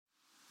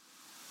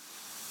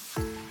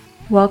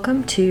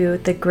Welcome to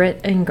the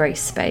Grit and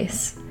Grace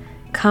Space.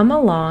 Come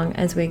along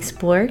as we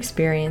explore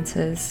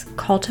experiences,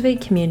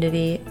 cultivate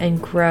community, and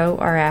grow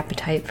our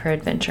appetite for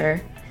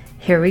adventure.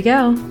 Here we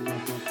go.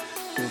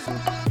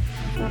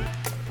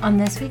 On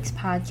this week's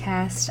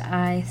podcast,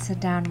 I sit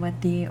down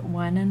with the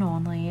one and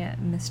only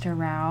Mr.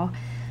 Raue.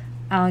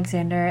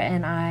 Alexander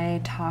and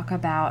I talk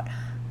about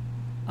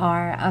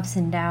our ups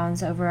and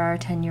downs over our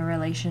 10-year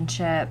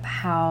relationship,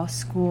 how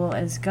school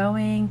is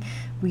going.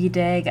 We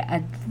dig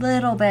a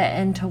little bit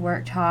into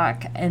work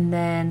talk and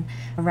then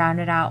round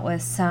it out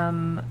with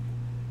some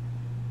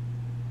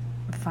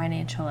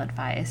financial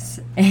advice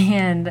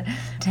and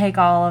take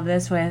all of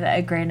this with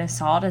a grain of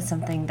salt. Is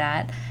something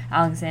that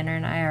Alexander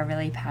and I are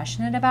really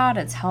passionate about.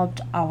 It's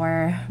helped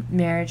our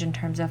marriage in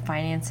terms of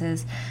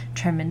finances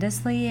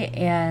tremendously,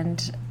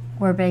 and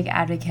we're big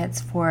advocates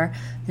for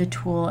the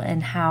tool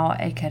and how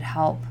it could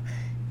help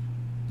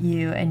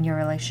you and your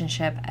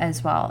relationship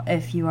as well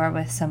if you are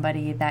with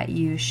somebody that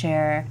you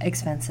share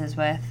expenses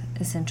with,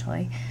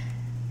 essentially.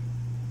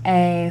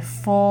 A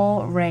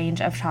full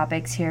range of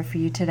topics here for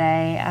you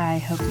today. I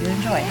hope you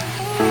enjoy.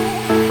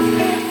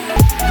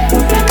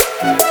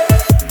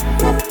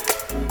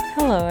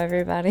 Hello,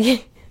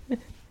 everybody.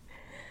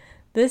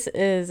 This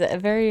is a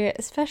very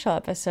special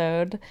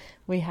episode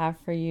we have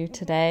for you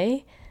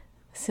today.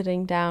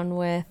 Sitting down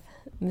with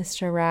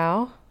Mr.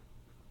 Raue,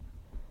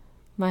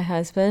 my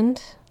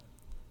husband,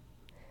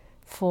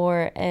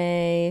 for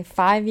a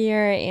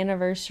 5-year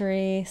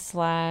anniversary /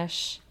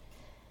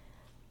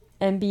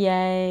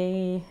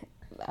 MBA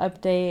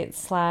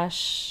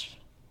update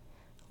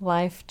 /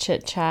 life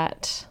chit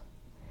chat.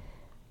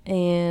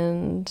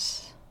 And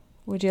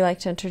would you like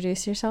to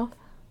introduce yourself?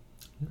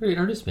 You already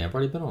introduced me. I've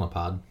already been on a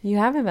pod. You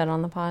haven't been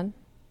on the pod.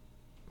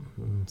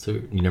 So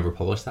you never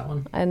published that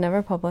one? I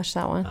never published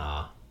that one.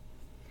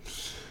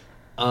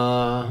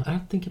 I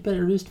don't think you've been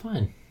introduced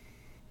fine.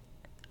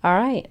 All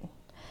right.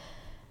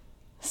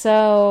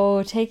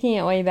 So taking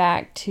it way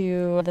back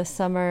to the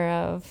summer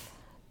of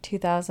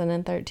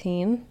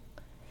 2013,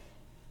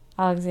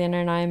 Alexander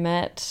and I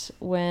met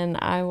when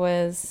I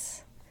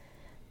was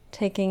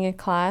taking a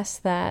class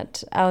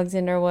that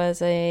Alexander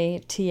was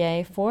a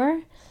TA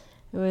for.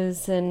 It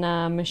was in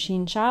a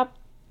machine shop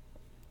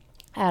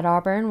at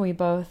Auburn. We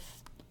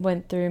both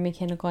went through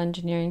mechanical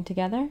engineering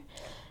together.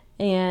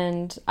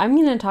 And I'm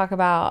going to talk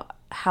about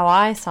how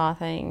I saw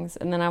things,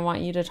 and then I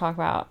want you to talk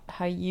about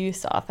how you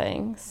saw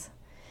things.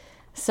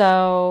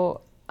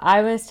 So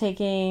I was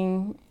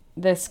taking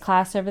this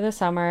class over the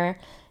summer,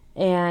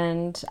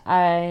 and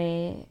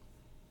I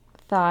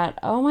thought,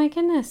 oh my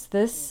goodness,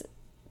 this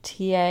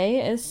TA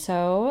is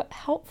so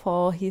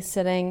helpful. He's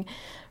sitting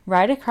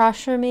right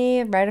across from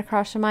me, right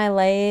across from my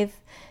lathe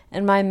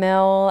and my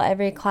mill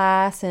every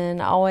class, and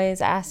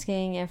always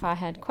asking if I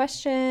had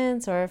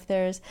questions or if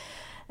there's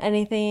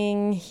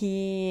anything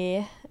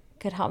he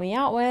could help me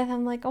out with.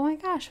 I'm like, oh my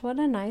gosh, what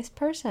a nice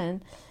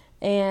person.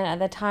 And at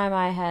the time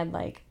I had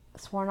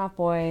sworn off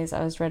boys.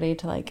 I was ready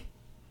to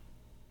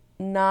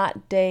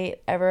not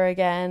date ever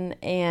again.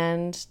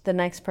 And the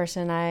next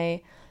person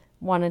I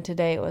wanted to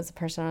date was the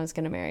person I was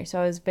going to marry. So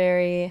I was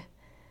very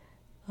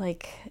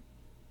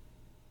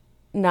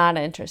not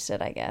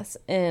interested, I guess,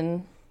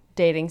 in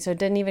dating. So it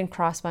didn't even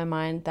cross my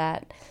mind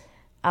that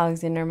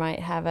Alexander might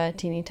have a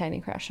teeny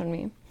tiny crush on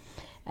me.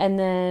 And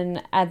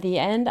then at the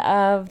end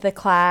of the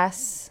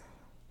class,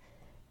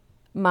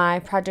 my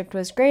project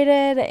was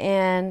graded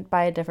and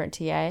by a different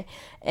TA.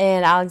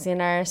 And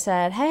Alexander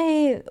said,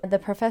 hey, the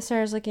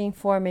professor is looking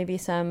for maybe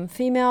some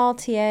female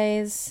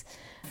TAs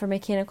for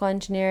mechanical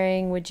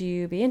engineering. Would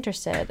you be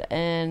interested?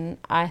 And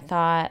I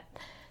thought,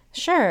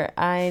 sure.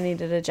 I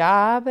needed a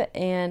job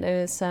and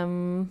it was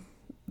some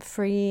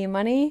free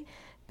money,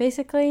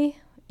 basically.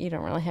 You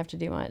don't really have to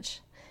do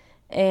much.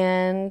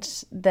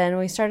 And then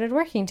we started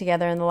working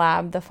together in the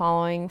lab the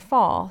following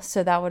fall.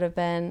 So that would have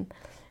been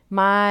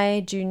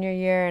my junior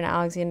year and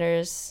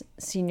Alexander's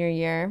senior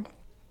year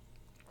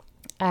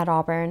at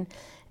Auburn.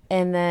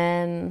 And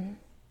then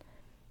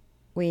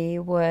we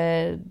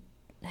would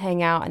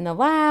hang out in the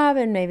lab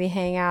and maybe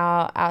hang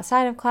out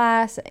outside of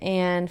class.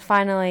 And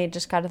finally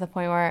just got to the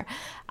point where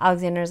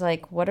Alexander's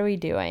like, what are we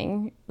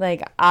doing?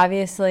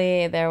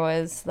 Obviously there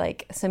was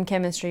some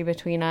chemistry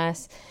between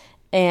us.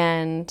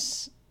 And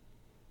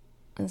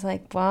I was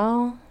like,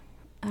 well,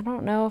 I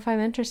don't know if I'm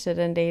interested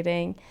in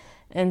dating.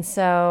 And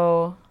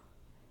so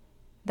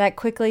that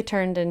quickly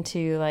turned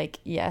into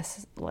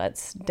yes,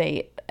 let's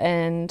date.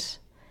 And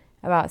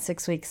about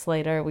 6 weeks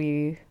later,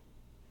 we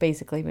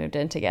basically moved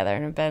in together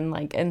and have been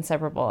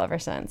inseparable ever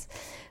since.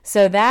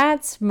 So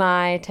that's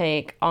my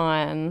take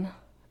on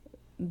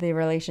the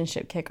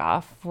relationship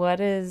kickoff.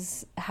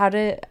 How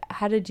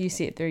did you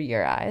see it through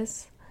your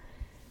eyes?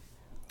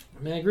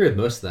 I mean, I agree with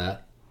most of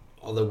that.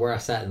 Although where I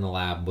sat in the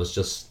lab was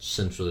just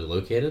centrally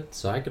located,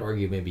 so I could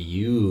argue maybe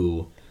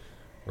you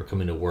were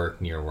coming to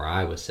work near where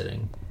I was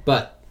sitting.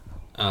 But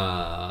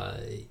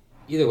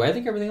either way, I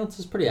think everything else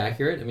is pretty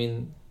accurate. I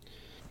mean,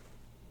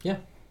 yeah.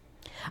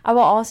 I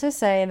will also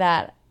say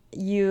that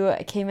you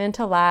came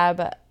into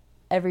lab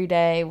every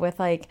day with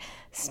like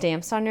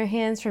stamps on your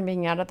hands from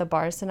being out at the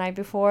bars the night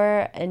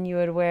before, and you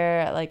would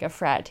wear like a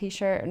frat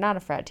t-shirt, not a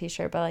frat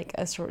t-shirt, but like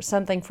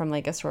something from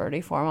like a sorority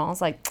formal. I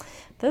was like,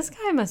 this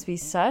guy must be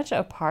such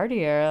a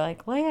partier.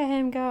 Like, look at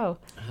him go.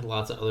 I had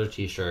lots of other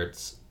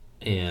t-shirts,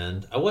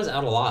 and I was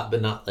out a lot,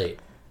 but not late.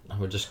 I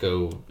would just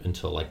go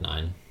until like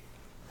 9.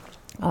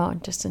 Oh,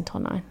 just until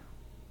 9.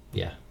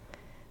 Yeah.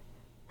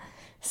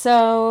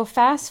 So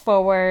fast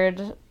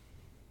forward,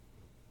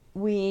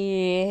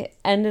 we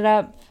ended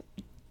up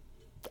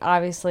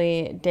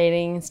obviously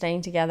dating and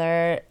staying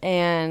together,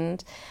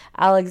 and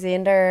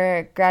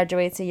Alexander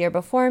graduates a year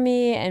before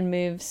me and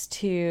moves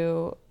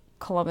to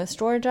Columbus,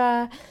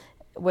 Georgia,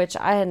 which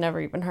I had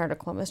never even heard of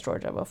Columbus,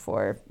 Georgia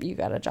before you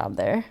got a job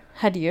there.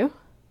 Had you?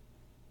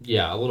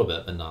 Yeah, a little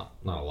bit, but not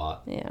a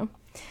lot. Yeah.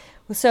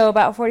 So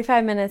about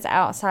 45 minutes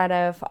outside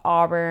of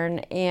Auburn,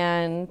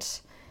 and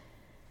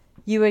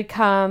you would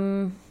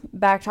come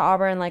back to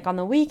Auburn like on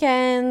the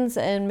weekends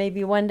and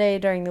maybe one day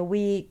during the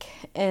week.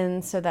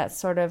 And so that's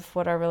sort of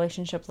what our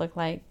relationship looked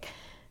like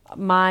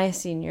my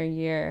senior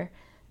year.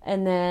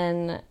 And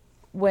then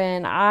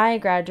when I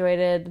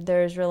graduated,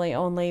 there's really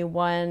only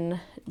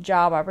one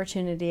job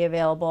opportunity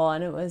available,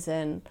 and it was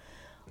in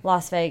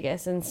Las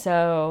Vegas. And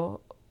so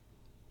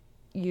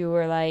you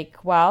were like,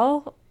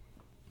 well,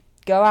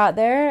 go out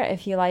there.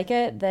 If you like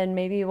it, then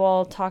maybe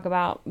we'll talk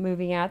about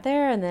moving out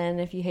there. And then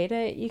if you hate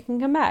it, you can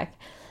come back.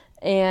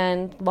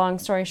 And long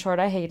story short,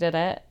 I hated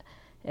it.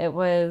 It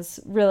was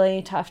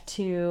really tough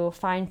to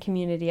find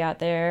community out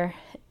there.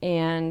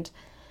 And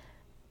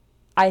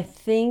I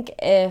think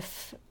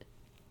if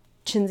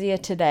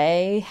Chinzia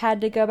today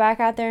had to go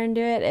back out there and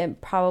do it, it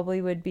probably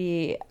would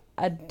be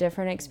a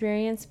different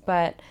experience.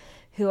 But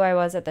who I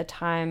was at the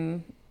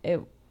time,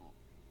 it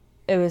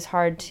was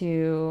hard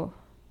to,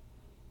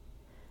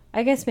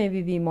 I guess,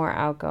 maybe be more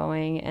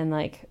outgoing and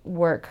like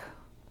work.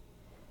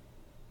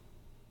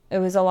 It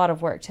was a lot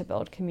of work to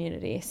build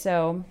community.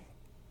 So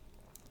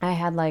I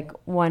had like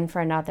one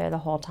friend out there the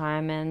whole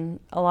time and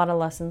a lot of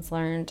lessons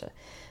learned.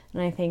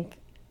 And I think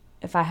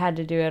if I had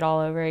to do it all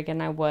over again,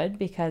 I would,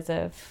 because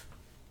of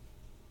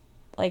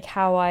like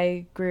how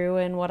I grew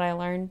and what I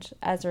learned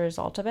as a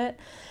result of it.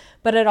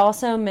 But it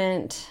also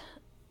meant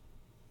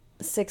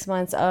 6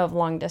 months of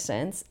long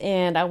distance.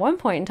 And at one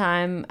point in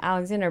time,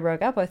 Alexander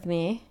broke up with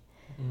me.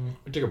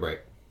 We took a break.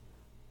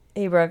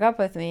 He broke up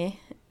with me.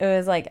 It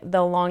was like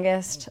the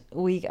longest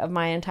week of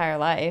my entire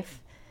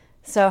life.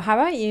 So how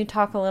about you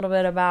talk a little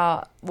bit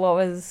about what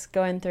was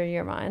going through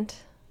your mind?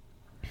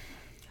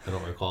 I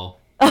don't recall.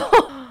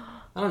 I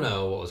don't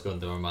know what was going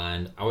through my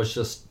mind. I was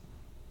just,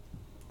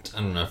 I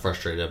don't know,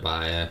 frustrated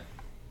by I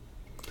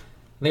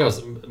think I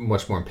was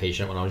much more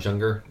impatient when I was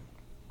younger.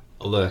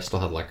 Although I still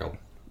had like a...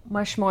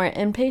 Much more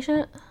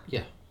impatient?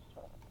 Yeah.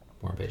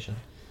 More impatient.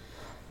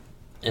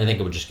 And I think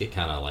it would just get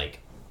kind of like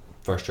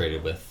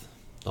frustrated with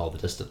all the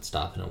distant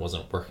stuff, and it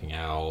wasn't working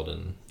out,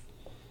 and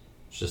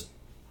it's just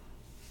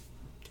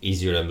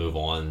easier to move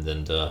on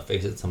than to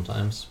face it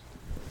sometimes.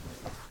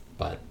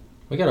 But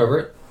we got over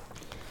it.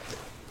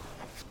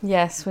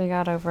 Yes, we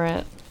got over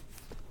it.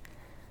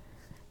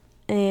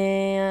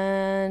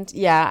 And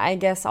yeah, I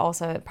guess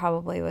also it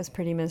probably was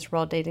pretty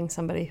miserable dating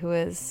somebody who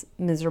was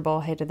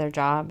miserable, hated their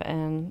job,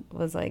 and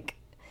was like,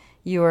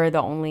 you were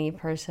the only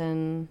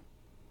person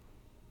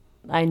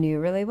I knew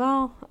really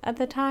well at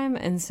the time.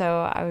 And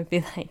so I would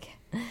be like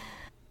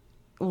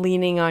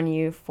leaning on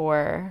you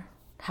for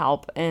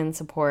help and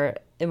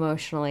support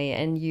emotionally.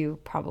 And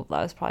that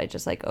was probably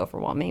just like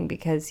overwhelming,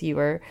 because you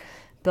were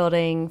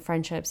building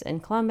friendships in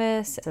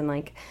Columbus and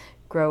like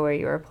grow where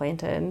you were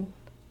planted.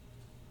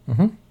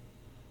 Mm-hmm.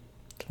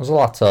 There's a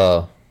lot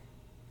to,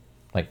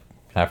 like,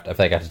 I feel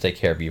like I had to take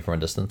care of you from a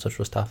distance, which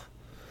was tough.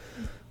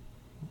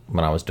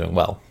 When I was doing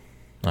well,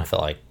 I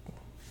felt like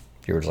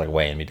you were just like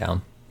weighing me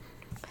down.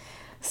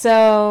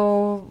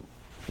 So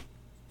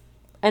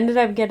ended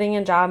up getting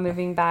a job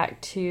moving back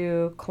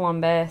to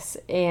Columbus,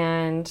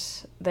 and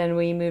then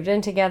we moved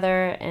in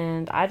together,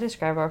 and I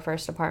describe our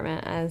first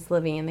apartment as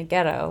living in the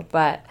ghetto.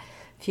 But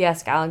if you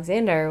ask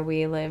Alexander,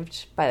 we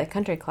lived by the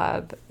country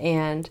club,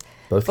 and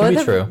both can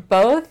be true.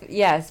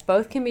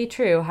 Both can be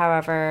true.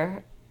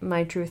 However,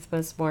 my truth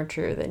was more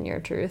true than your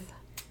truth.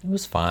 It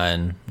was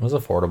fine. It was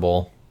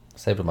affordable.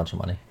 Saved a bunch of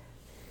money.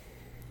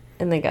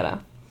 In the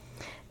ghetto.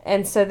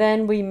 And so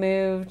then we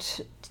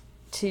moved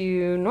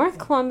to North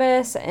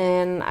Columbus,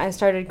 and I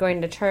started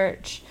going to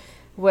church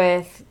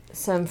with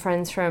some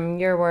friends from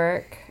your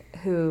work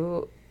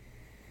who,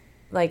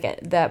 like,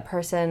 that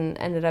person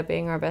ended up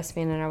being our best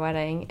man in our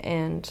wedding,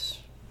 and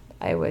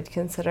I would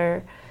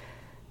consider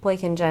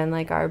Blake and Jen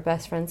like our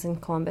best friends in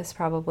Columbus,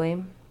 probably.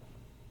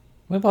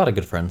 We have a lot of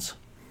good friends.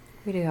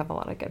 We do have a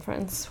lot of good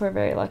friends. We're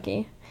very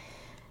lucky.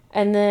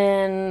 And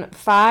then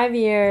 5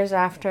 years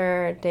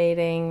after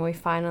dating, we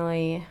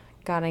finally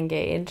got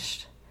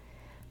engaged.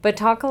 But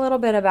talk a little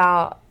bit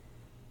about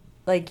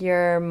like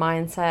your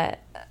mindset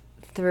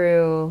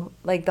through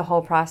like the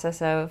whole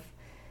process of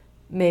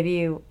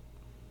maybe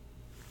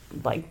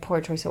like poor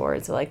choice of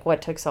words, like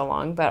what took so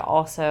long, but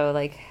also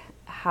like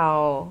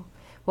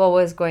what what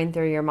was going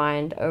through your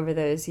mind over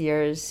those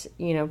years,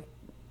 you know?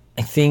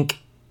 I think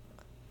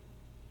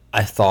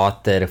I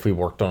thought that if we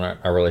worked on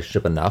our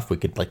relationship enough, we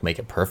could like make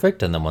it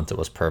perfect, and then once it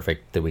was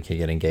perfect, that we could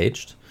get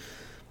engaged.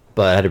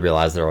 But I had to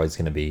realize there are always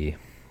going to be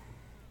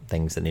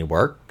things that need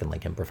work and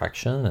like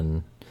imperfection,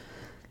 and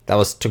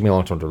that took me a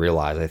long time to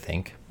realize, I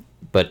think.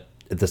 But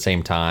at the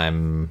same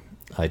time,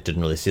 I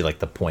didn't really see like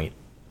the point,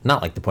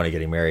 not like the point of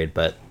getting married,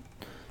 but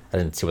I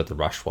didn't see what the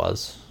rush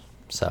was.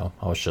 So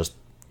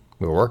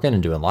we were working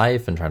and doing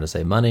life and trying to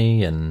save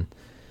money, and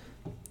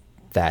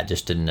that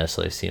just didn't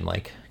necessarily seem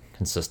like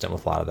consistent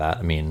with a lot of that.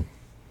 I mean,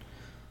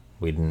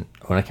 we didn't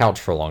own a couch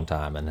for a long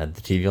time and had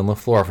the TV on the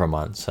floor for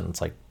months, and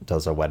it's like,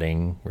 does a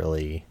wedding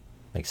really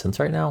make sense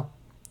right now?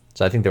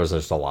 So I think there was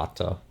just a lot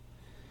to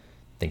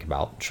think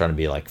about, trying to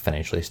be like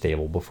financially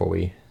stable before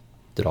we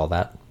did all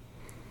that.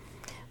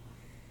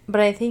 But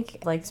I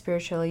think like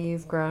spiritually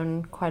you've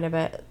grown quite a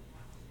bit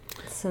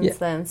since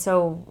then.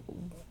 So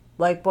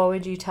like what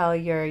would you tell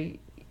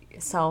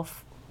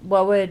yourself,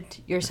 what would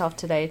yourself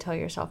today tell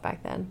yourself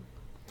back then?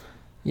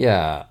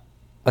 Yeah,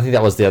 I think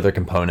that was the other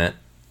component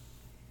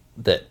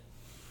that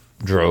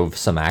drove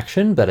some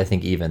action, but I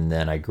think even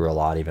then I grew a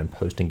lot, even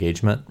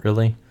post-engagement,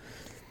 really.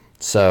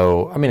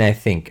 So, I mean, I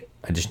think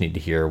I just need to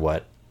hear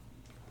what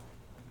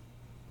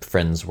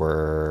friends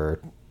were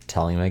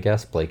telling me, I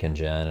guess, Blake and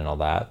Jen and all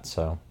that.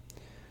 So,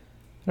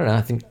 I don't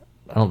know.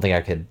 I don't think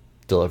I could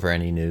deliver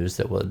any news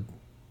that would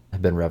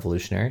have been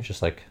revolutionary.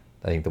 Just like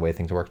I think the way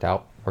things worked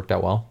out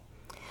well.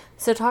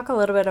 So talk a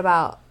little bit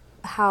about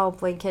how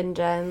Blake and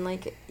Jen,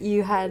 like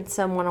you had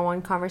some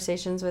one-on-one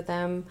conversations with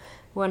them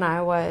when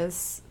I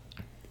was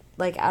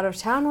like out of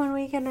town one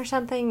weekend or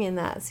something, and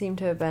that seemed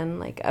to have been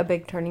like a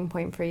big turning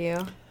point for you.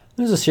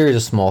 It was a series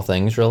of small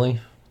things, really.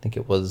 I think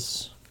it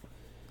was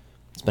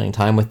spending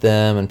time with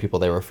them and people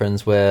they were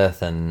friends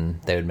with,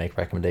 and they would make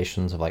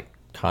recommendations of like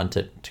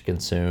content to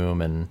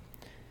consume, and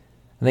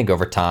I think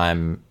over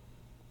time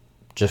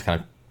just kind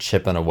of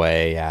chipping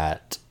away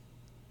at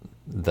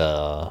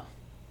the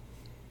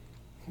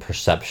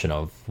perception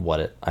of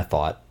what I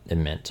thought it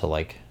meant to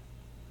like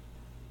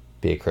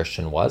be a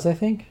Christian was, I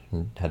think,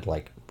 and had to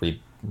like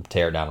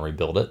tear it down and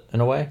rebuild it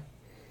in a way.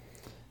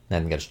 And I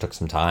think it just took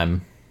some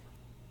time.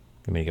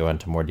 You want me to go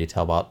into more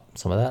detail about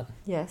some of that?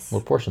 Yes.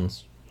 What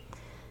portions?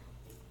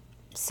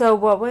 So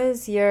what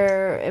was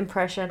your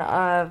impression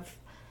of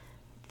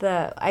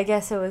I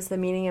guess it was the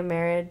meaning of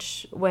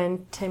marriage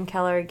when Tim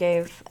Keller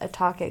gave a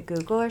talk at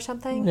Google or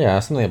something? Yeah,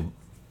 something that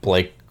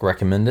Blake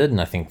recommended, and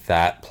I think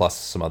that plus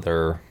some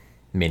other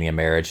meaning of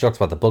marriage. He talks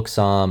about the book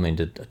some, and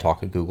did a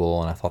talk at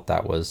Google, and I thought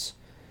those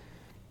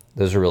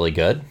are really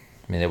good.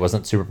 I mean, it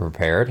wasn't super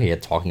prepared. He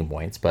had talking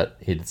points, but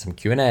he did some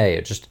Q&A.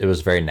 It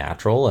was very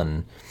natural,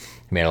 and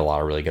he made a lot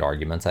of really good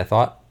arguments, I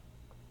thought.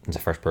 He's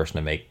the first person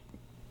to make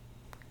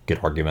good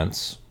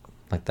arguments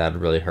like that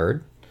I'd really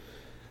heard.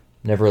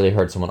 Never really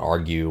heard someone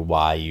argue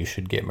why you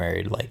should get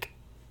married, like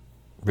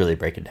really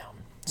break it down.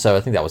 So I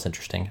think that was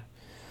interesting.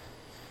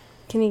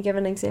 Can you give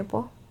an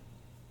example?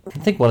 I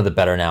think one of the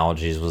better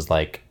analogies was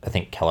like, I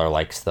think Keller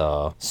likes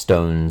the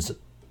stones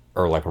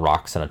or like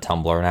rocks in a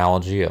tumbler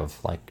analogy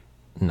of like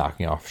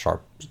knocking off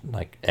sharp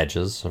like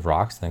edges of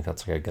rocks. I think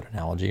that's like a good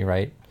analogy,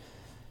 right?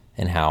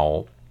 And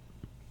how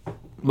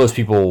most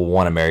people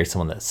want to marry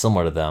someone that's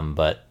similar to them,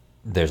 but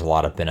there's a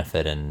lot of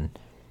benefit in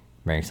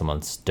marrying someone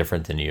that's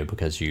different than you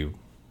because you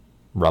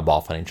rub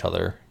off on each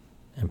other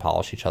and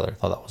polish each other. I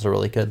thought that was a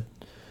really good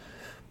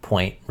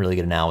point, really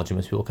good analogy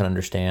most people can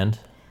understand.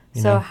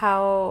 So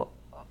how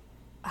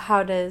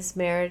does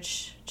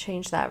marriage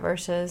change that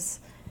versus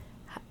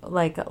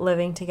like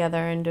living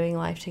together and doing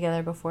life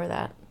together before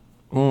that?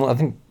 Well, I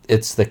think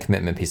it's the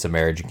commitment piece of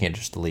marriage. You can't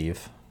just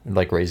leave. It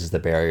like raises the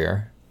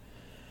barrier,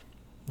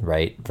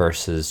 right?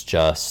 Versus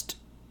just,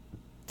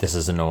 this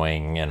is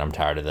annoying and I'm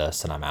tired of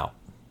this and I'm out.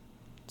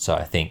 So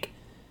I think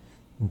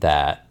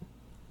that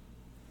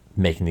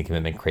making the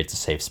commitment creates a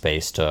safe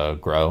space to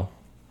grow.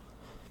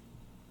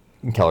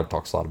 And Keller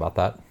talks a lot about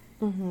that.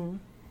 Mm-hmm.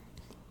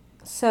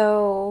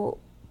 So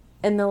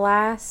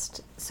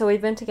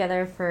we've been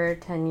together for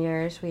 10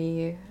 years.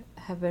 We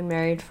have been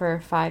married for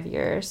 5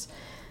 years.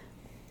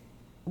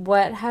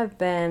 What have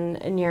been,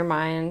 in your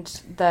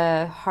mind,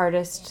 the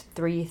hardest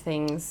 3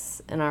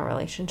 things in our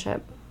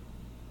relationship?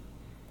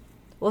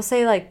 We'll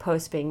say like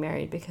post being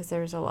married, because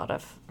there's a lot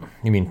of...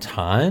 You mean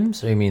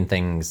times, or you mean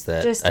things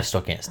that I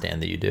still can't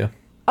stand that you do?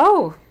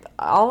 Oh,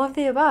 all of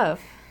the above.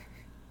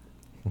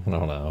 I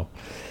don't know.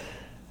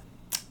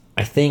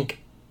 I think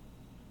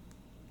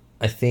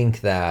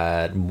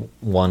that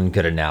one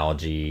good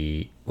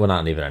analogy, well,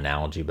 not even an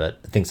analogy, but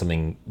I think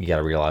something you got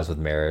to realize with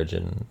marriage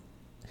and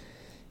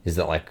is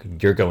that like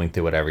you're going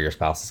through whatever your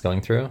spouse is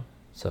going through.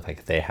 So if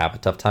like they have a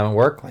tough time at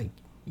work, like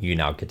you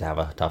now get to have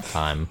a tough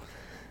time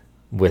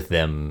with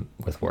them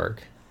with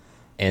work.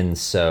 And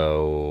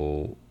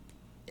so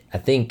I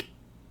think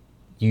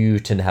you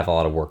tend to have a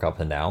lot of work ups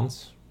and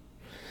downs,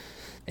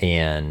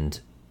 and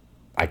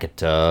I get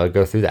to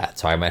go through that.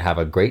 So I might have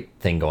a great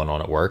thing going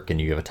on at work and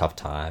you have a tough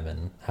time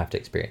and have to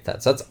experience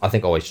that. So that's, I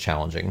think, always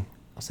challenging.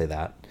 I'll say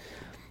that.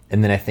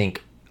 And then I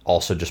think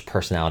also just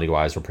personality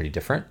wise, we're pretty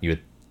different. You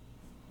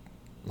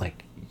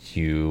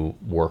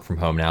work from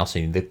home now, so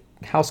you need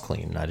the house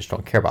clean. And I just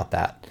don't care about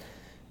that.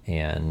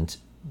 And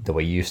the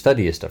way you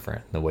study is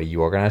different. The way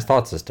you organize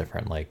thoughts is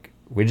different. Like,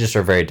 we just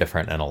are very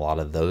different in a lot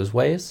of those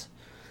ways.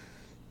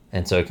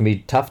 And so it can be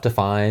tough to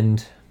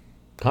find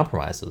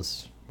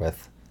compromises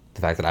with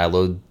the fact that I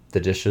load the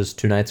dishes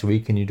 2 nights a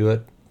week and you do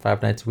it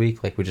 5 nights a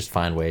week. Like, we just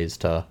find ways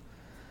to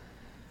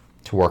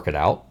work it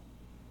out.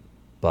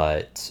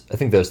 But I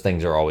think those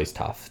things are always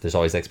tough. There's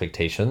always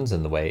expectations,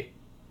 and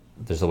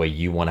there's the way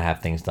you want to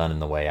have things done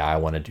and the way I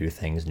want to do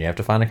things, and you have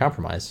to find a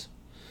compromise.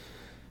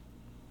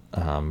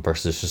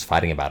 Versus just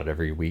fighting about it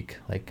every week.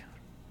 Like,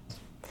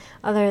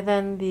 other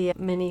than the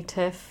mini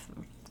tiff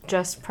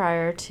just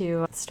prior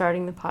to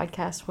starting the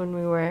podcast when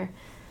we were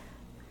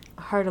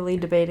heartily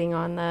debating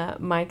on the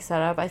mic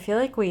setup, I feel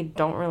like we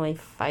don't really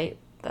fight,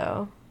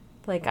 though.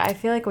 Like, I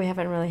feel like we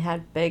haven't really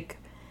had big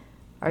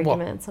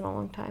arguments in a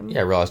long time. Yeah,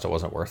 I realized it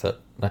wasn't worth it.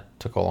 That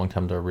took a long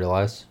time to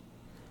realize.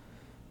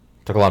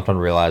 It took a long time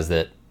to realize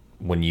that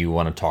when you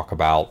want to talk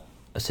about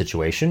a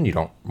situation, you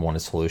don't want a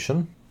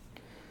solution.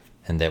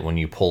 And that when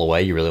you pull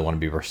away, you really want to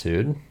be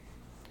pursued.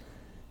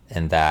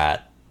 And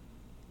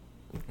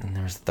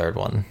there's the third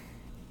one,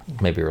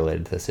 maybe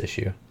related to this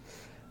issue.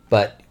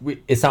 But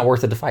it's not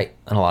worth it to fight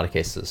in a lot of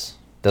cases.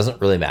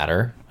 Doesn't really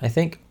matter, I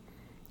think.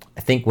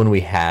 I think when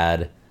we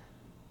had...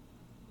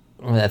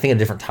 I think at a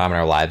different time in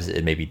our lives,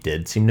 it maybe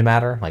did seem to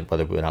matter. Like,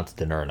 whether we went out to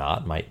dinner or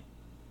not might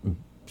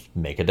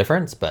make a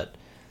difference. But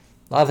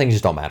a lot of things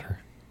just don't matter,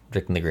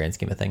 in the grand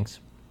scheme of things.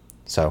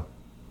 So,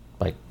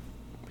 like,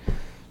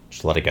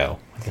 just let it go.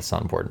 Like, it's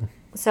not important.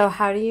 So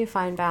how do you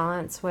find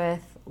balance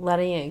with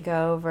letting it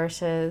go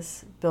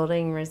versus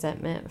building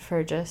resentment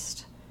for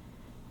just,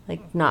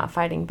 like, not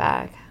fighting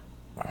back?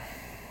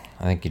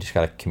 I think you just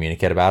got to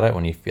communicate about it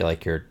when you feel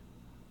like you're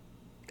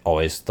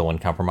always the one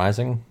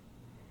compromising.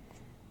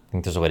 I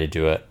think there's a way to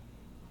do it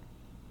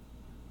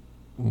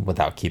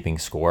without keeping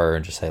score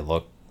and just say,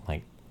 look,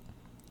 like,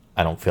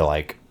 I don't feel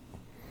like,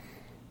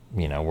 I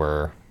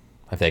feel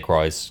like we're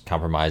always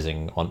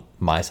compromising on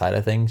my side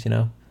of things,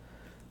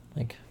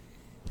 like,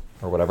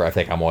 or whatever. I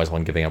think I'm always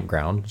one giving up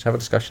ground. Just have a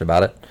discussion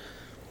about it.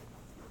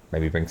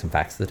 Maybe bring some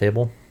facts to the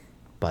table.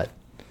 But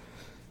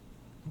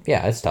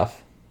yeah, it's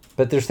tough.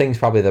 But there's things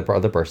probably the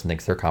other person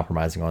thinks they're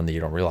compromising on that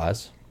you don't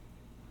realize.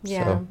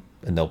 Yeah. So,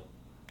 and they'll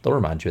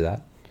remind you of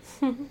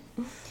that.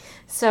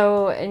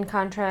 So in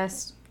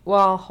contrast,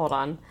 well, hold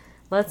on.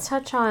 Let's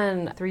touch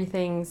on 3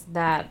 things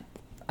that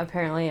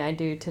apparently I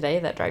do today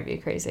that drive you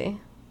crazy.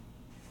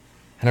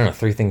 I don't know,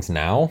 3 things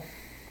now?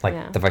 Like,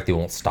 yeah. The fact that you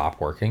won't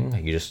stop working.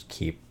 Like, you just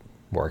keep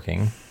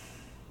working.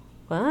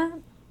 What?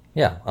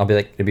 Yeah, I'll be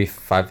like, it'd be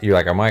 5. You're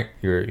like,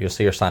 you'll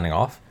say you're signing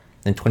off.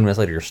 And 20 minutes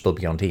later, you'll still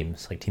be on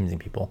Teams, like teamsing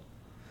people.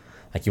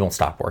 Like, you won't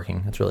stop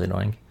working. It's really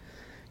annoying.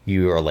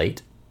 You are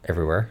late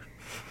everywhere.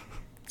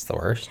 It's the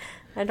worst.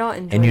 I don't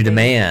enjoy And you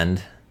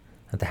demand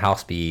that the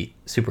house be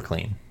super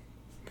clean,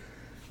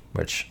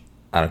 which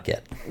I don't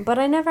get. But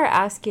I never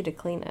ask you to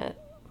clean it.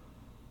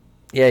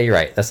 Yeah, you're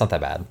right. That's not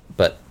that bad.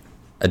 But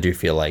I do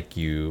feel like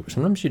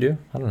sometimes you do.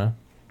 I don't know.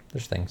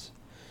 There's things.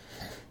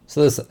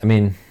 So it's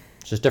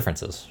just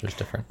differences. There's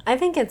different. I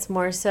think it's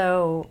more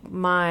so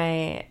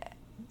my,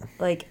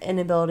 like,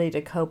 inability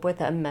to cope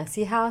with a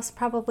messy house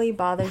probably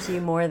bothers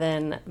you more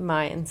than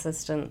my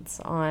insistence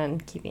on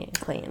keeping it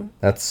clean.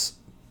 That's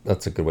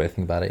a good way to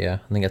think about it, yeah.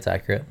 I think that's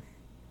accurate.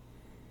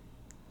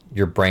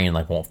 Your brain,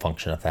 like, won't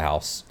function at the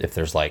house if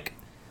there's, like,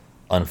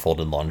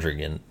 unfolded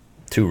laundry in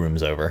 2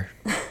 rooms over.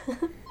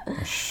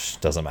 Which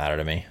doesn't matter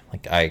to me.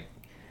 Like, I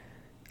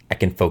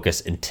can focus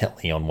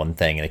intently on one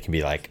thing and it can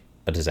be, like,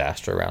 a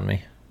disaster around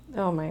me.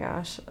 Oh my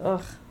gosh.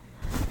 Ugh.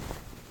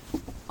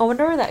 I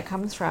wonder where that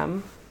comes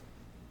from.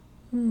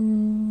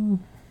 I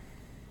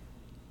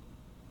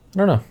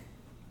don't know.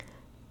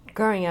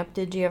 Growing up,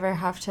 did you ever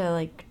have to,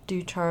 like,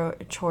 do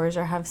chores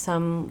or have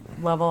some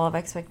level of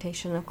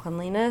expectation of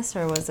cleanliness,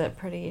 or was it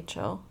pretty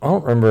chill? I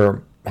don't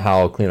remember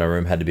how clean my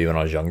room had to be when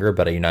I was younger,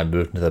 but, I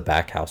moved into the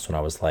back house when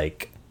I was,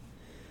 like,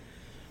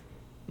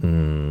 I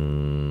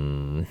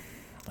don't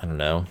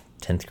know,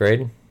 10th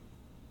grade?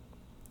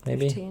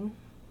 Maybe? 15?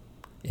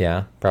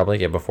 Yeah, probably.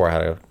 Yeah, before I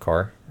had a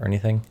car or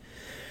anything.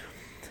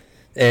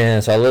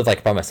 And so I lived,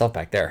 like, by myself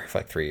back there for,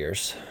 like, 3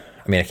 years.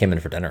 I came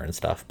in for dinner and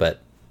stuff, but...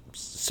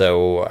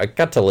 So I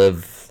got to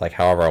live, like,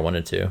 however I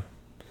wanted to.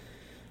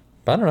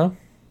 But I don't know.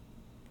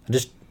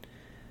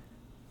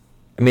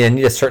 I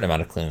need a certain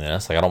amount of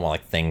cleanliness. Like, I don't want,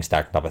 like, things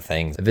stacked on top of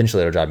things.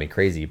 Eventually it'll drive me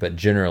crazy, but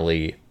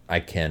generally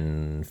I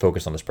can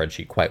focus on the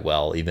spreadsheet quite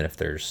well, even if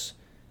there's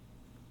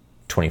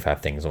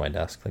 25 things on my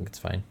desk. Like, it's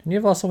fine. And you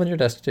have a lot of stuff on your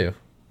desk, too.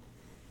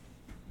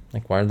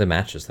 Like, why are the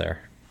matches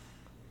there?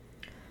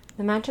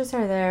 The matches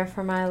are there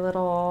for my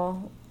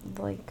little,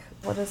 like,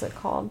 what is it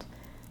called?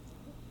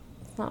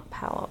 It's not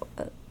palette,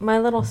 but my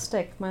little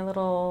stick, my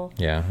little...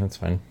 Yeah, that's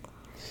fine.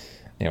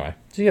 Anyway,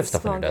 so you have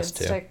stuff on your desk,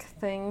 too. Stick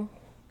thing.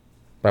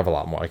 I have a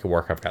lot more. Like at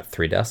work, I've got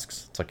 3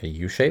 desks. It's like a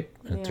U shape,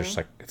 and it's Yeah. just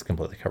like it's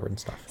completely covered in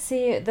stuff.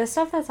 See, the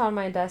stuff that's on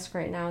my desk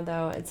right now,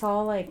 though, it's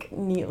all like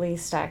neatly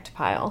stacked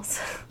piles.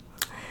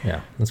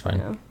 Yeah, that's fine.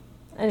 Yeah.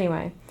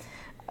 Anyway,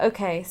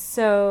 okay,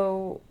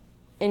 so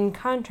in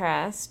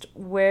contrast,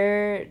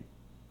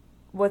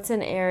 what's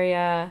an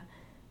area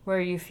where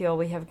you feel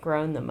we have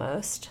grown the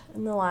most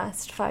in the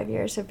last 5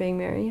 years of being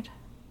married?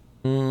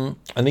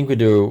 I think we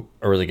do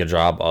a really good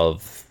job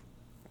of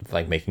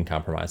like making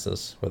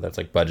compromises, whether it's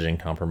like budgeting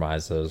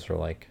compromises or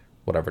like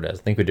whatever it is.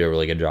 I think we do a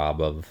really good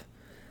job of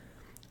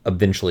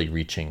eventually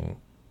reaching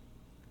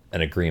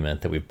an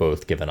agreement that we've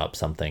both given up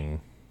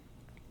something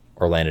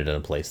or landed in a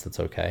place that's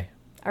okay.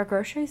 Our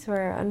groceries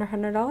were under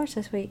 $100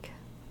 this week.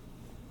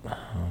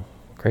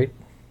 Great.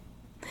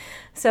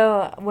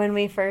 So when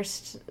we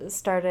first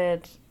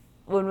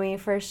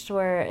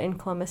were in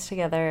Columbus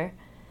together,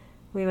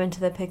 we went to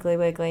the Piggly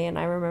Wiggly, and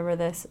I remember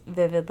this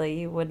vividly.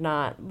 You would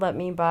not let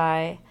me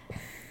buy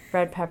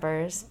red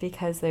peppers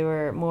because they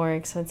were more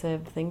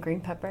expensive than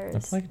green peppers.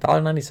 It's like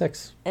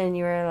 $1.96. And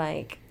you were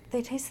like,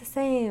 they taste the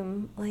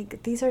same.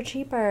 Like, these are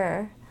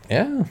cheaper.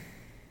 Yeah.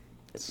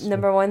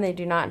 Number one, they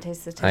do not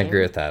taste the same. I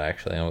agree with that,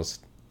 actually. I was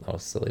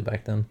silly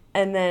back then.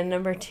 And then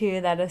number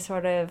two, that is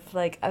sort of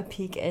like a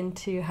peek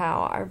into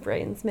how our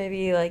brains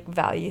maybe like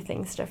value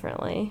things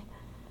differently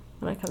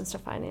when it comes to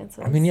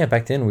finances. I mean, yeah,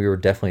 back then we were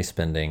definitely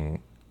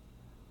spending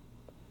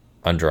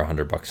under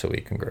 $100 a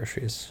week in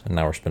groceries, and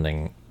now we're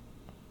spending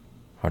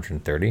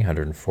 130,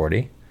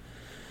 140.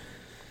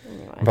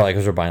 Anyway. Probably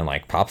because we're buying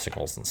like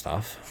popsicles and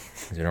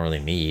stuff. We don't really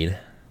need.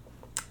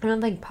 I don't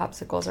think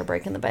popsicles are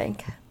breaking the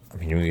bank. I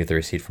mean, we get the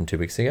receipt from 2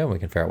 weeks ago, and we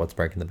can figure out what's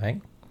breaking the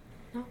bank.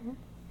 No.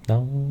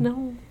 No.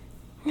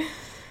 No.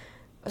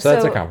 So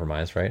that's a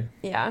compromise, right?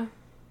 Yeah.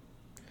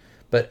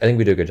 But I think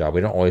we do a good job.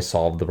 We don't always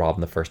solve the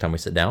problem the first time we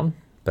sit down,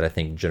 but I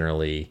think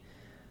generally,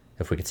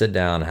 if we can sit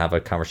down and have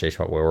a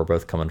conversation about where we're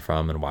both coming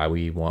from and why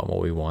we want what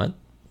we want,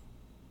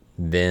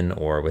 then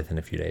or within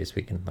a few days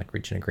we can like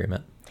reach an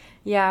agreement.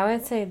 Yeah, I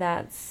would say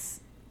that's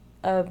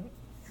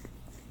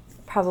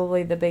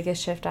probably the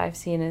biggest shift I've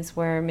seen is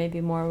we're maybe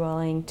more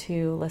willing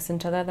to listen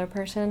to the other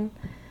person.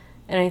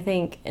 And I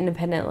think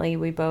independently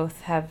we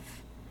both have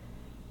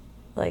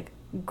like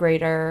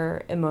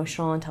greater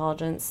emotional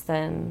intelligence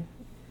than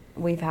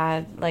we've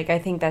had. Like, I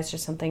think that's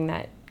just something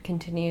that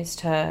continues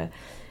to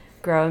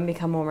grow and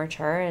become more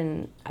mature.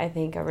 And I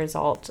think a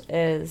result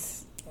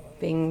is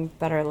being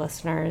better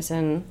listeners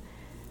and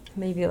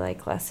maybe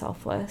like less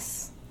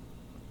selfless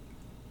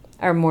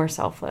or more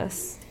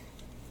selfless.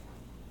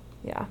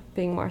 Yeah,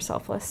 being more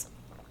selfless.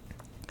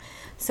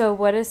 So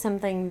what is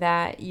something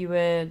that you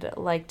would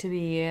like to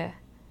be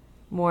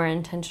more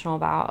intentional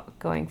about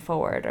going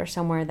forward, or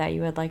somewhere that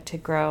you would like to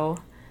grow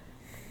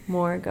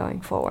more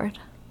going forward?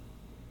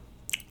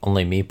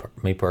 Only me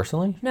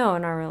personally? No,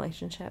 in our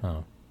relationship.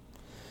 Oh.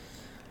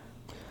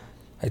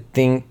 I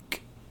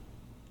think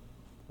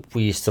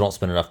we still don't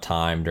spend enough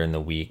time during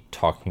the week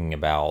talking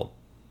about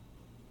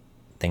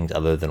things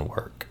other than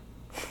work.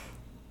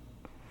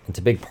 It's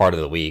a big part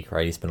of the week,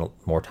 right? You spend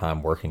more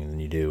time working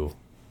than you do,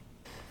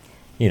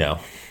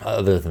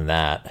 other than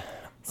that.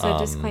 So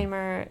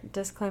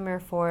disclaimer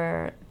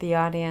for the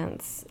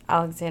audience,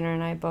 Alexander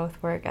and I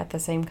both work at the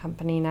same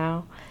company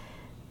now,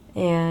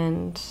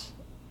 and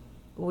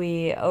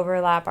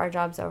our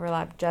jobs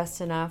overlap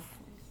just enough,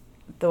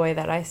 the way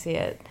that I see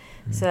it,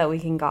 so that we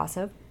can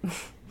gossip,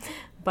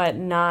 but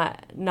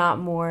not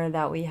more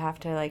that we have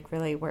to like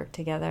really work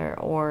together,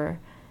 or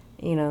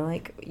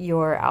like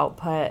your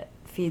output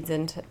feeds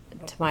into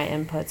my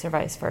inputs or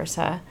vice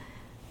versa.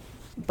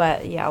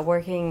 But yeah,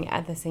 working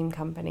at the same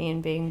company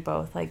and being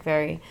both like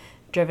very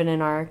driven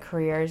in our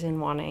careers and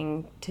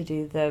wanting to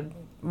do the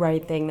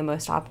right thing the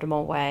most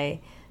optimal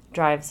way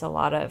drives a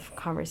lot of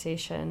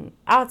conversation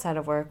outside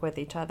of work with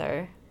each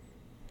other.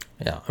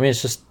 Yeah, I mean,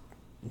 it's just,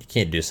 you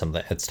can't do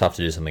something. It's tough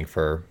to do something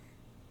for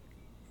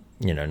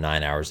 9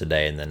 hours a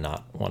day and then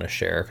not want to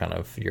share kind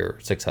of your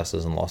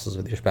successes and losses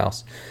with your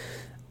spouse.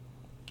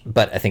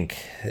 But I think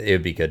it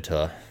would be good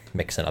to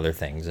mix in other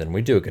things, and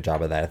we do a good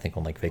job of that. I think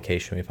on like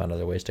vacation we found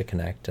other ways to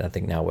connect, and I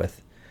think now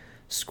with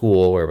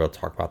school we're able to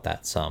talk about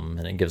that some,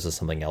 and it gives us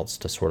something else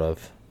to sort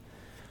of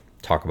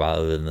talk about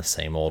other than the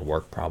same old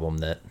work problem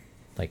that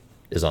like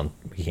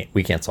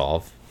we can't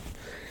solve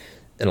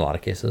in a lot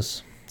of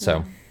cases.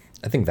 So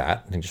I think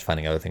just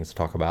finding other things to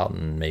talk about,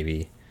 and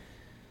maybe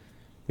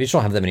we just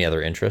don't have that many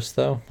other interests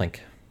though.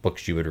 Like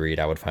books you would read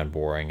I would find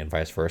boring and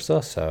vice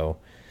versa, so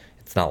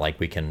it's not like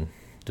we can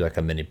do like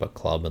a mini book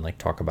club and like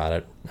talk about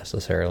it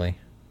necessarily.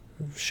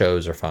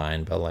 Shows are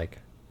fine, but like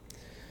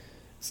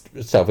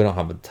stuff, we don't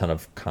have a ton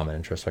of common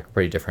interests. Like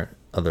pretty different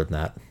other than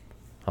that.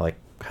 I like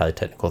highly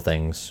technical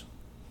things.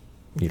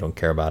 You don't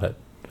care about it,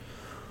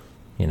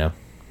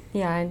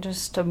 Yeah, I'm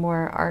just a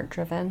more art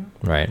driven.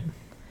 Right.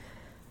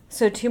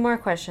 So 2 more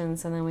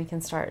questions and then we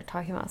can start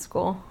talking about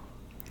school.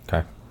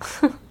 Okay.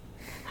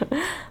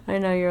 I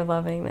know you're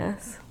loving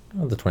this.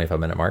 Well, the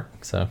 25-minute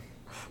mark, so.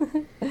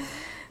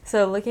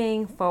 So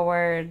looking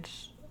forward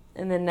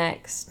in the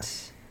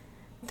next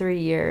 3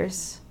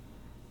 years,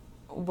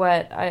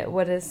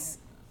 what is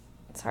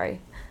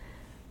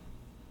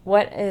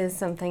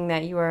something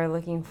that you are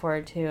looking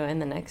forward to in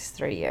the next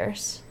 3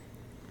 years?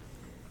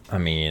 I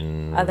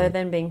mean, other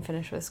than being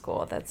finished with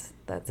school, that's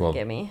a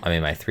gimme. I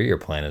mean, my 3-year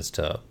plan is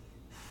to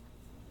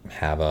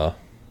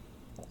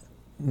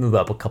move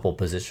up a couple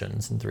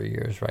positions in 3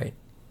 years, right?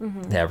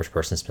 Mm-hmm. The average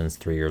person spends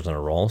 3 years in a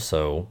role,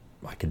 so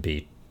I could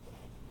be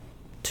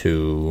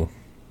 2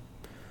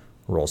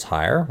 roles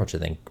higher, which I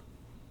think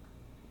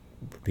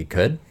would be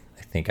good.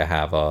 I think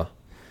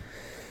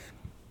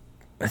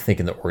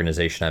in the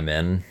organization I'm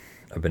in,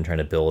 I've been trying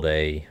to build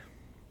I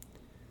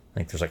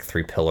think there's like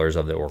 3 pillars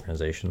of the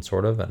organization,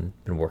 sort of, and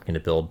been working to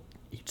build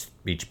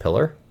each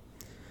pillar.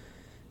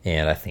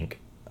 And I think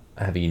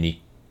I have a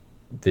unique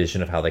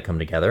vision of how they come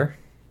together,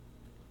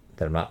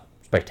 that I'm not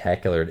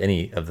spectacular at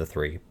any of the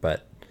 3,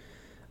 but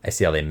I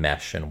see how they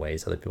mesh in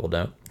ways other people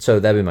don't. So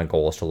that'd be my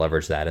goal, is to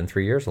leverage that in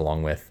 3 years,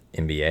 along with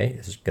MBA.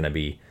 It's going to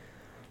be,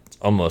 it's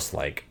almost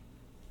like,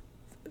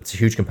 it's a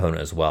huge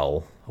component as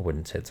well. I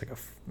wouldn't say it's like a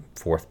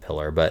 4th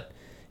pillar, but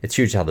it's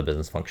huge how the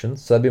business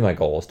functions. So that'd be my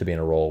goal, is to be in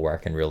a role where I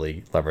can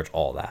really leverage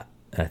all that.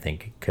 And I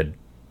think it could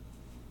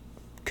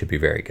be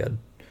very good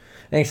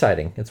and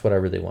exciting. It's what I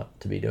really want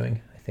to be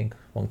doing, I think,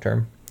 long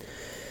term.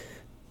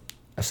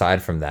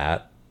 Aside from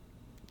that,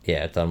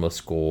 yeah, done with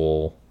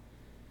school.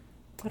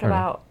 What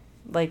about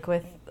like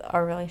with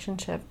our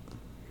relationship?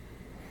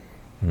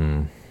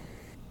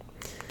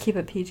 Keep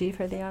it PG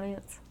for the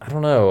audience. I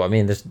don't know. I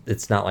mean,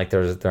 it's not like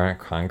there aren't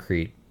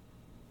concrete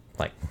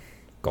like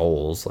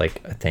goals.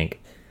 Like, I think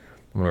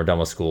when we're done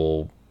with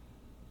school,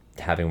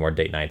 having more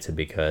date nights would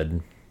be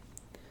good.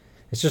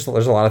 It's just,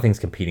 there's a lot of things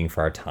competing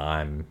for our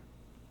time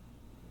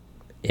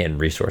and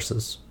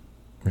resources.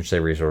 I should say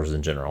resources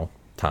in general.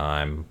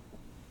 Time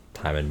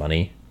and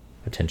money,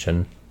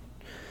 attention,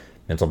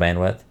 mental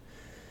bandwidth.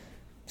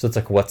 So it's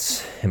like,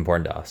 what's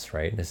important to us,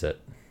 right? Is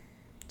it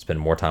spend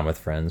more time with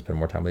friends, spend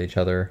more time with each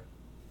other?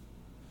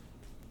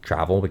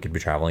 Travel, we could be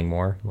traveling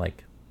more.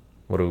 Like,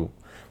 what do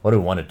we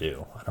want to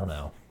do? I don't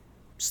know.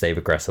 Save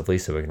aggressively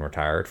so we can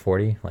retire at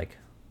 40. Like,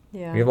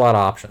 yeah, we have a lot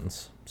of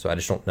options. So I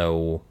just don't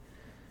know.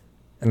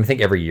 And I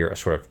think every year it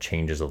sort of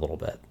changes a little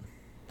bit.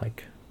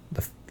 Like,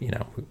 we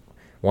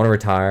want to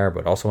retire,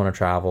 but also want to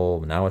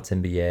travel. Now it's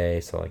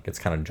MBA. So like, it's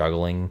kind of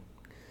juggling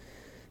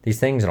these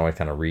things and always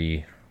kind of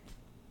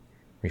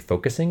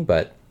refocusing.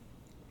 But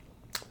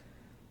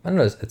I don't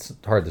know. It's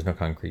hard. There's no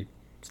concrete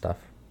stuff.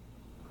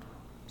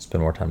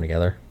 Spend more time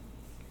together.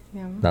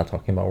 Yeah. Not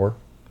talking about work.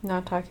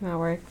 Not talking about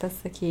work. That's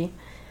the key.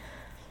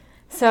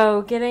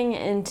 So getting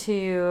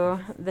into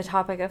the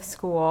topic of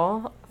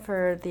school,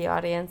 for the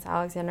audience,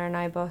 Alexander and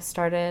I both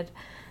started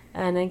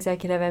an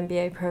executive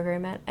MBA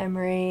program at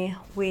Emory.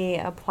 We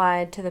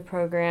applied to the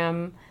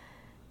program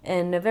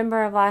in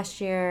November of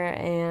last year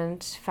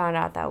and found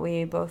out that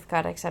we both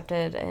got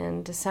accepted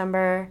in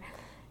December.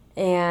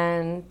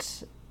 And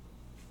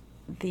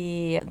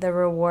the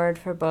reward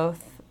for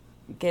both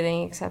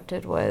getting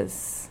accepted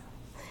was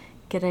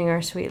getting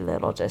our sweet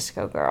little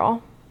disco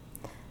girl,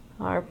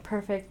 our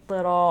perfect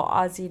little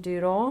Aussie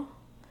doodle,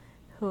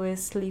 who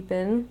is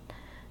sleeping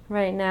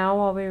right now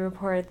while we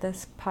record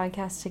this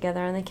podcast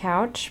together on the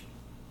couch.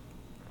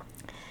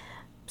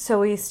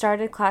 So we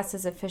started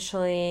classes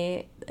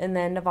officially in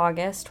the end of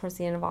August, towards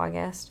the end of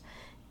August,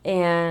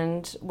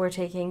 and we're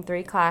taking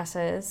 3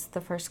 classes.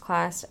 The first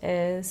class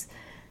is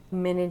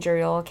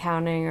managerial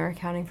accounting, or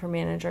accounting for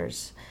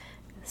managers.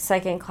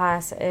 Second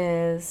class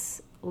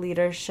is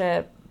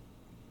leadership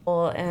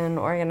in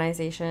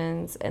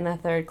organizations, and the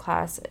third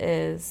class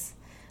is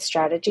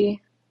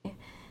strategy.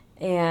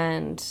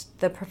 And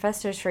the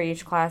professors for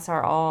each class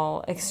are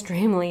all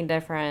extremely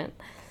different.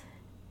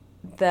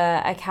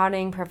 The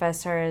accounting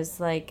professor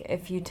is like,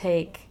 if you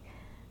take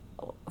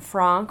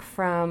Franck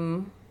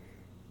from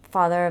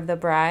Father of the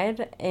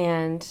Bride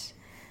and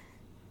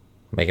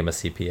make him a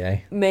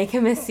CPA,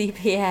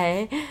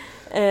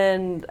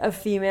 and a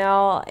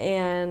female,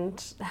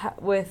 and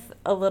with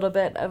a little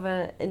bit of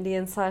an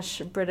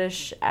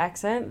Indian/British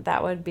accent,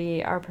 that would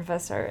be our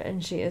professor.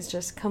 And she is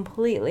just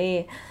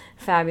completely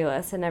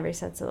fabulous in every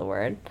sense of the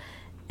word,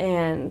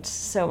 and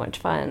so much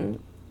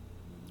fun.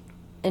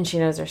 And she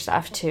knows her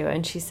stuff too.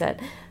 And she said,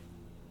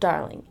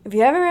 "Darling, if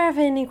you ever have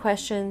any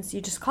questions,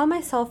 you just call my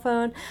cell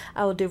phone.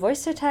 I will do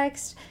voice to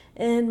text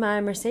in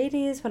my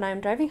Mercedes when I'm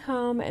driving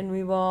home, and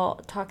we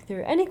will talk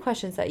through any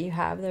questions that you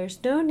have.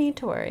 There's no need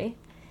to worry."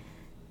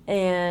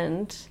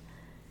 And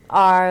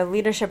our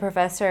leadership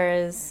professor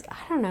is, I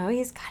don't know,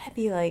 he's got to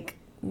be like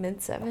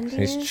mid-70s.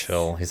 He's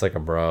chill. He's like a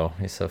bro.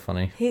 He's so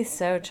funny. He's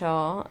so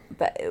chill.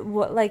 But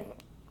what, like,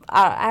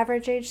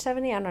 average age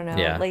 70? I don't know.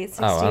 Yeah. Late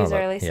 60s,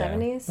 early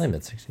 70s? Late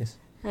mid-60s.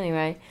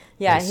 Anyway,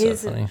 yeah,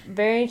 he's so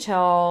very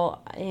chill,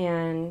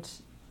 and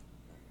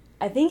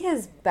I think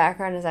his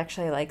background is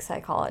actually like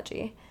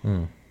psychology.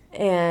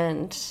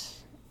 And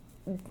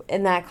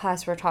in that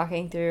class, we're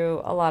talking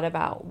through a lot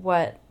about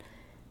what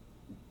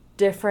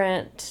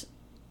different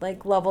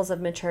like levels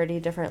of maturity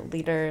different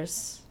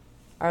leaders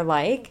are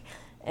like.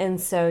 And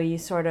so you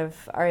sort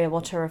of are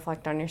able to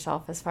reflect on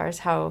yourself as far as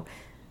how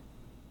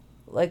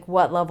like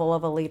what level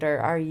of a leader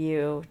are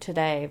you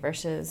today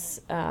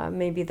versus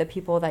maybe the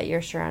people that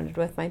you're surrounded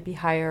with might be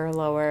higher or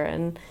lower,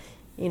 and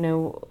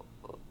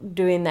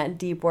doing that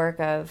deep work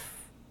of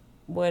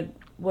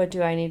what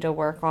do I need to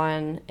work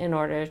on in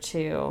order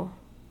to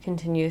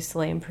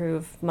continuously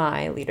improve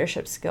my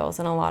leadership skills.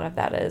 And a lot of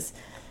that is,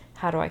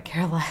 how do I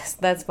care less?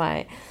 That's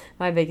my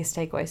biggest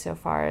takeaway so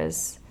far,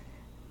 is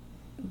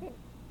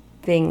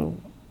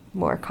being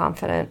more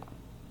confident.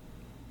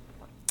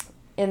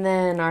 And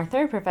then our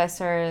third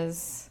professor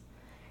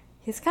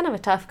he's kind of a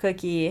tough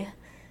cookie.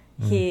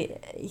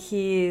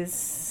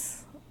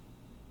 He's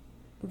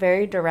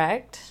very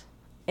direct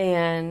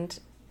and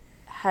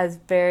has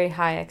very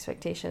high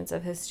expectations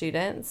of his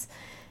students.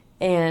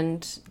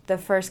 And the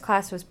first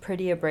class was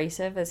pretty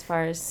abrasive as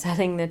far as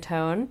setting the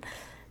tone.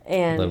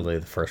 And literally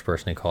the first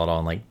person he called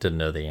on didn't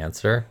know the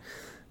answer,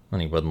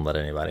 and he wouldn't let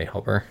anybody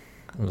help her.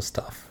 It was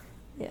tough.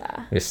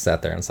 Yeah. We just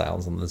sat there in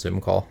silence on the Zoom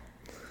call.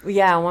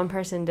 Yeah, one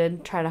person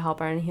did try to help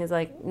her, and he was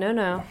like,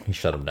 no. He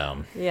shut him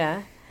down.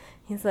 Yeah.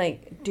 He's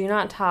like, do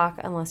not talk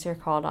unless you're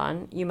called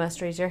on. You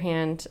must raise your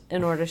hand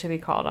in order to be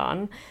called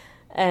on.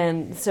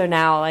 And so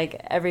now,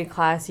 every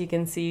class you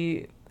can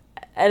see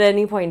at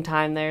any point in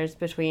time, there's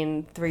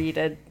between 3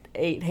 to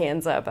 8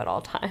 hands up at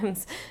all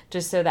times,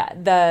 just so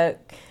that the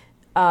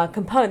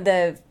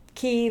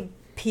key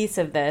piece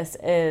of this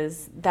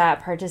is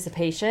that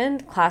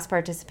class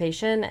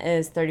participation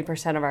is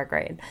 30% of our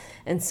grade.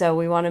 And so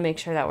we want to make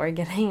sure that we're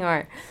getting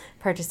our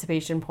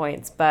participation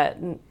points, but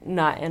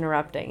not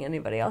interrupting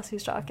anybody else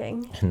who's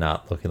talking. And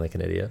not looking like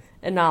an idiot.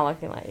 And not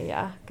looking like,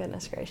 yeah,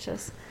 goodness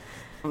gracious.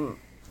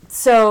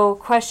 So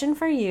question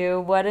for you,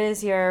 what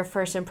is your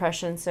first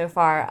impression so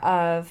far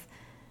of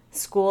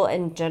school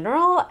in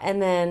general? And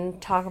then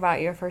talk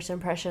about your first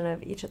impression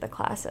of each of the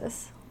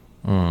classes.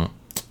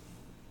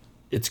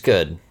 It's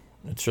good.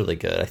 It's really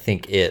good. I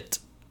think it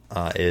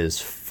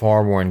is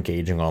far more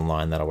engaging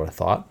online than I would have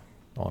thought.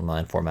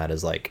 Online format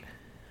is I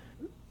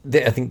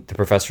think the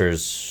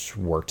professors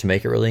work to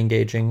make it really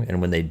engaging,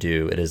 and when they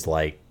do, it is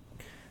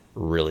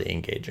really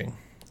engaging.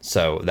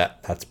 So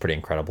that's pretty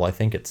incredible. I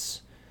think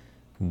it's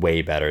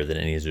way better than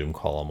any Zoom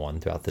call I'm on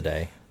throughout the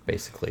day.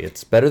 Basically,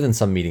 it's better than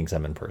some meetings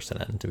I'm in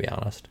person in, to be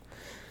honest.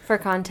 For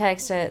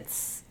context,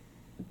 it's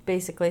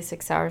basically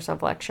 6 hours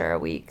of lecture a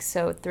week,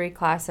 so 3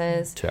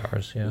 classes. 2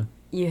 hours, yeah.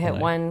 You hit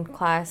one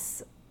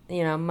class,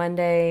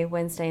 Monday,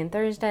 Wednesday, and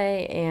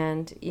Thursday,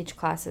 and each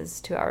class is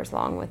 2 hours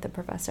long with the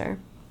professor.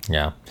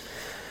 Yeah.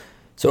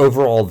 So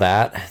overall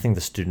I think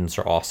the students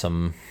are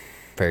awesome,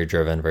 very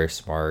driven, very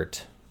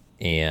smart,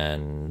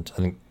 and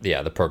I think,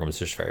 the program is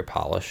just very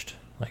polished.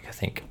 I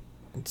think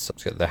it's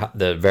good.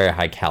 The very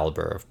high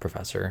caliber of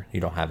professor.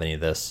 You don't have any of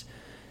this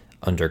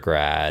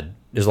undergrad.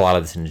 There's a lot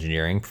of this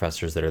engineering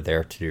professors that are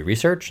there to do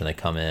research, and they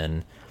come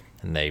in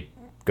and they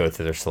go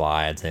through their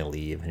slides and they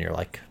leave, and you're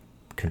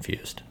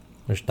confused.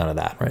 There's none of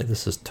that, right?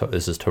 This is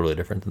totally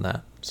different than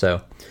that.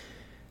 So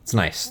it's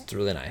nice. It's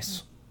really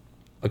nice.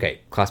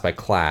 Okay, class by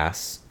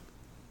class,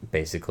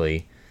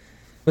 basically.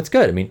 It's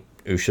good. I mean,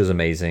 Usha's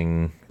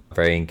amazing,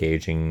 very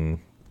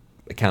engaging.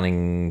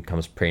 Accounting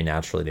comes pretty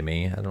naturally to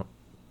me. I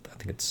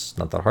think it's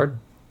not that hard.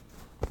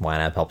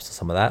 YNAB helps with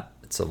some of that.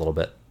 It's a little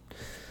bit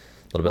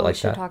like that. We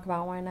should talk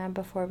about YNAB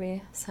before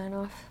we sign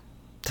off.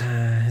 We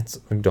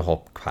can do a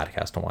whole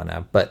podcast on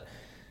YNAB, but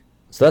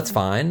so that's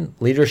fine.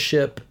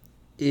 Leadership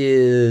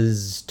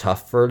is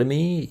tougher to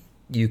me.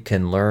 You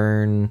can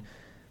learn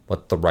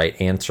what the right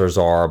answers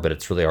are, but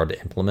it's really hard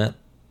to implement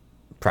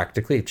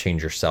practically.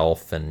 Change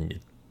yourself, and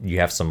you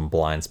have some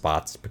blind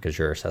spots because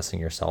you're assessing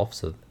yourself.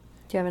 So, do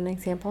you have an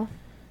example?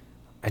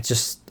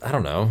 I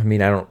don't know. I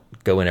mean, I don't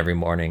go in every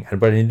morning.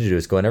 What I need to do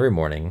is go in every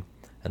morning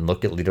and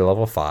look at leader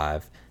level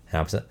 5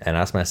 and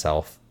ask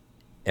myself,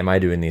 am I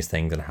doing these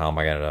things, and how am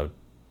I going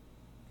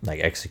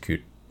to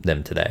execute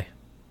them today?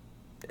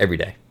 Every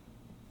day.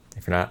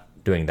 If you're not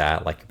doing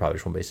that, you probably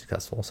just won't be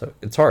successful. So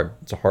it's hard.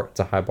 It's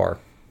a high bar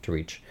to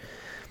reach.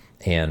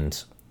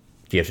 And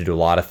you have to do a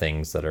lot of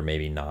things that are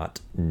maybe not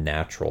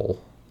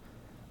natural,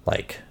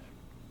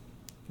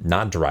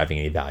 not deriving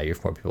any value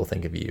from what people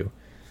think of you,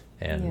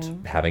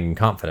 and having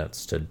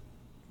confidence to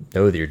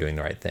know that you're doing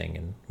the right thing,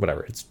 and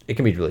whatever. It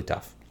can be really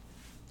tough.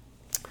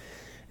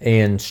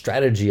 And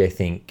strategy, I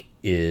think,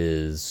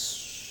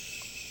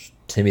 is,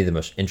 to me, the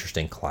most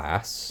interesting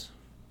class.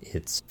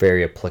 It's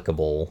very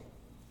applicable,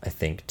 I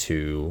think,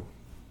 to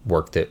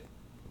work that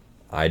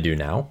I do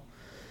now,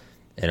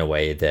 in a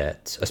way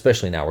that,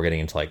 especially now, we're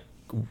getting into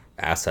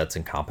assets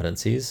and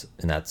competencies,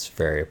 and that's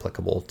very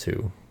applicable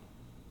to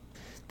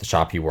the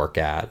shop you work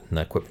at, and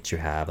the equipment you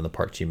have, and the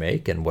parts you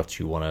make, and what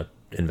you want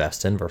to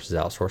invest in versus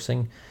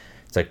outsourcing.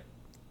 It's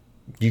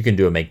you can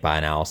do a make-buy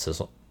analysis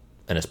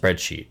in a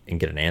spreadsheet and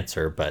get an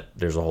answer, but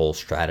there's a whole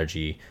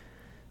strategy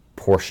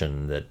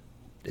portion that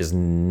is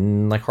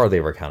hardly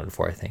ever accounted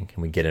for, I think.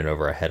 And we get in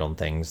over our head on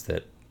things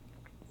that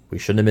we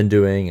shouldn't have been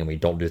doing, and we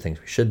don't do things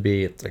we should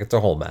be. It's a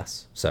whole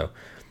mess. So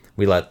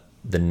we let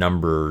the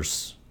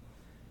numbers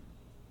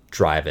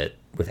drive it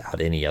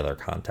without any other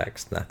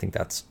context, and I think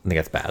that's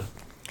bad.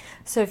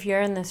 So if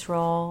you're in this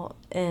role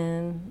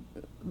in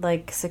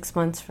like 6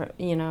 months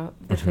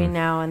between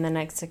now and the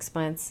next 6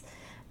 months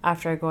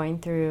after going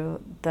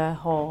through the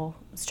whole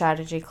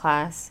strategy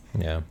class,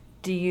 Yeah.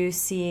 do you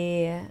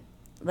see,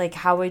 like,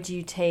 how would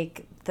you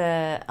take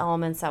the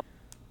elements that...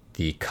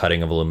 The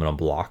cutting of aluminum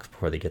blocks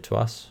before they get to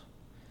us.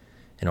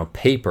 And on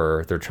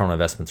paper, the return on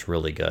investment's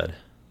really good.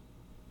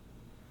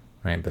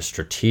 Right? But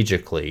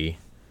strategically,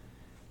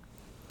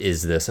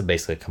 is this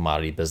basically a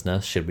commodity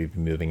business? Should we be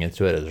moving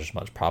into it? Is there as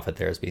much profit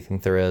there as we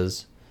think there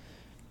is?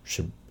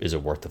 Is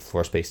it worth the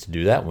floor space to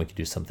do that when we could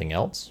do something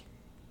else?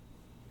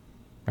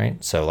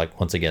 Right? So, like,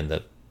 once again,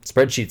 the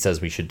spreadsheet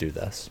says we should do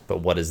this, but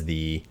what is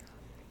the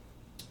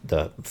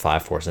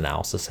 5-force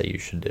analysis say you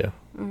should do?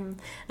 Mm-hmm.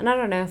 And I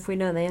don't know if we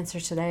know the answer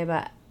today,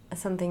 but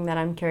something that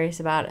I'm curious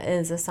about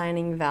is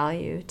assigning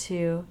value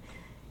to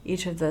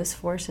each of those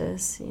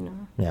forces,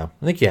 Yeah,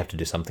 I think you have to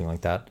do something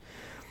like that.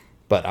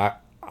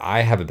 But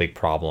I have a big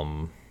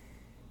problem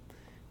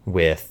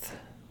with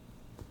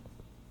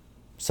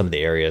some of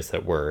the areas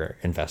that we're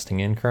investing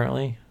in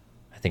currently.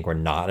 I think we're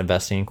not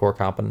investing in core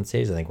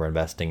competencies. I think we're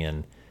investing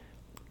in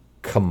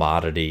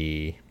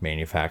commodity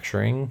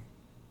manufacturing,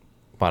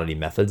 commodity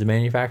methods of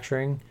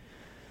manufacturing,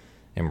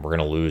 and we're going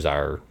to lose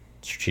our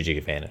strategic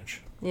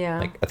advantage. Yeah.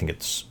 Like,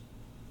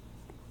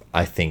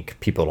 I think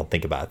people don't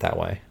think about it that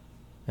way,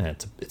 and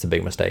it's a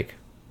big mistake,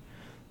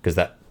 because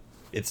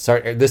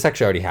this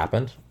actually already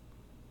happened.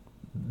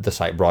 The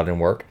site brought in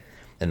work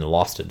and then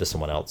lost it to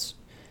someone else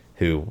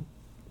who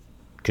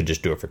could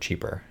just do it for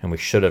cheaper, and we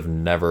should have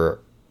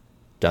never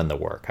done the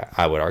work.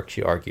 I would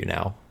argue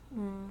now,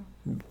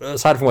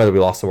 aside from whether we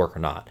lost the work or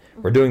not,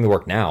 we're doing the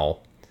work now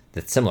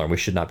that's similar. We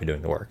should not be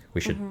doing the work.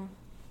 We should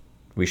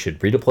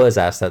redeploy those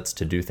assets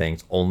to do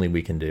things only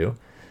we can do,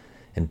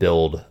 and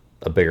build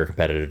a bigger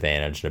competitive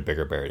advantage and a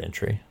bigger barrier to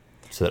entry,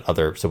 so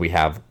we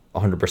have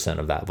 100%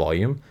 of that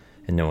volume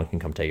and no one can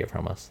come take it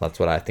from us. That's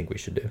what I think we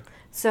should do.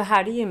 So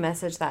how do you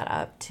message that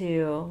up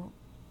to,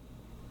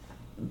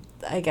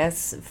 I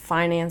guess,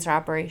 finance or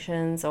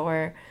operations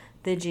or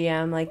the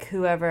GM, like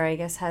whoever, I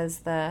guess, has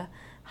the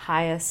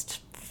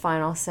highest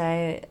final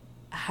say?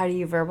 How do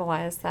you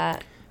verbalize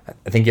that?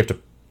 I think you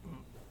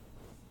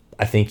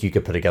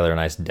could put together a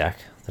nice deck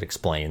that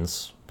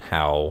explains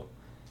how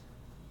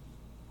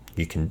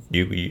you can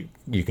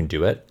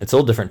do it. It's a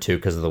little different too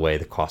because of the way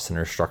the cost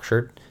center is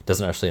structured. It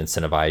doesn't actually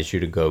incentivize you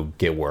to go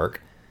get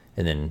work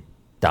and then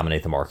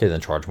dominate the market and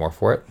then charge more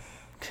for it.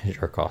 Because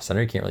you're a cost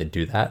center, you can't really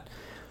do that.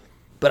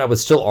 But I would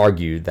still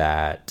argue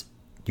that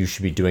you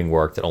should be doing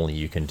work that only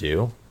you can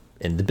do,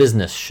 and the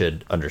business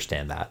should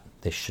understand that.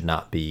 They should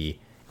not be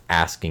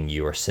asking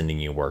you or sending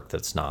you work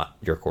that's not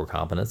your core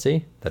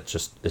competency. That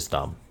just is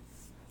dumb.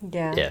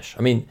 Yeah. Ish.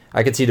 I mean,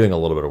 I could see doing a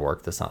little bit of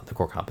work that's not the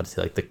core competency,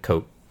 like the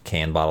Coke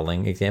can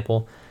bottling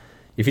example.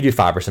 If you do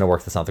 5% of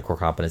work that's not the core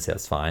competency,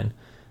 that's fine.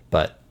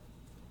 But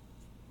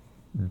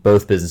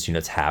both business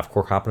units have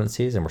core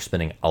competencies, and we're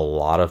spending a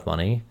lot of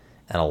money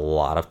and a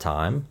lot of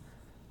time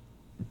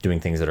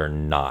doing things that are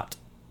not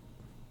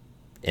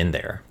in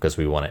there because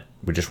we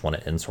just want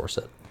to insource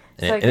it.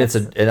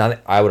 And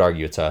I would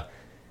argue it's a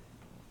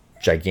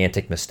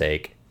gigantic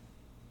mistake.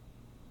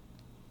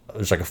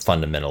 It's like a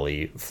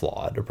fundamentally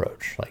flawed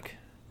approach. Like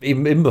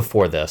even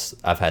before this,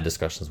 I've had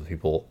discussions with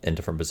people in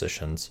different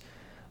positions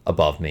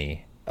above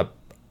me,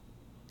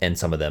 and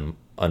some of them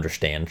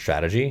understand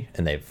strategy,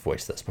 and they've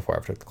voiced this before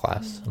I took the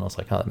class, and I was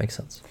like, oh, that makes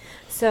sense.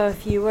 So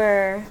if you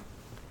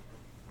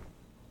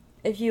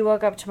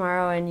woke up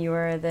tomorrow and you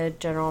were the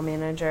general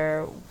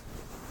manager,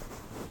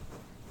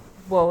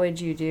 what would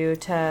you do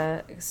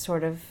to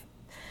sort of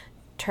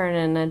turn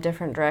in a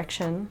different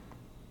direction?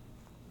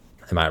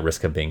 Am I at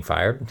risk of being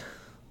fired?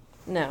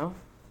 No.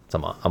 So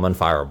I'm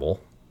unfireable.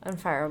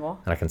 Unfireable.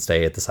 And I can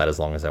stay at the site as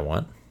long as I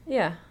want.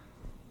 Yeah.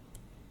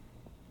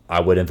 I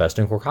would invest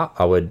in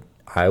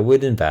I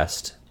would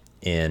invest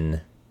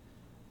in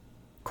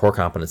core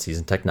competencies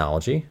and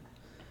technology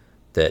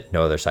that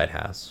no other site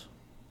has.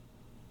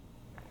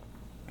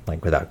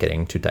 Like, without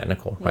getting too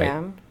technical,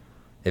 right?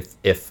 Yeah.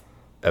 If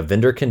a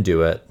vendor can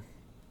do it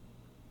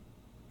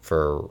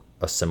for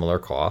a similar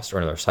cost, or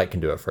another site can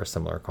do it for a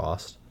similar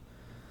cost,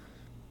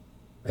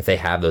 if they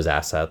have those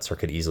assets or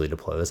could easily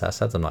deploy those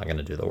assets, I'm not going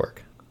to do the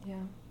work. Yeah.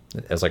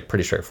 It's like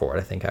pretty straightforward,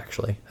 I think,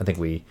 actually. I think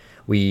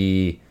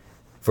we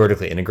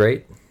vertically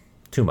integrate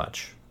too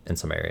much in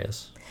some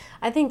areas.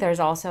 I think there's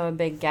also a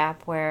big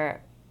gap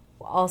where,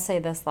 I'll say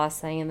this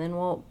last thing and then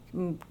we'll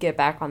get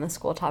back on the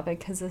school topic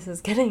because this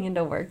is getting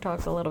into work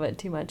talk a little bit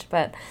too much,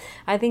 but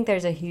I think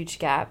there's a huge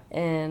gap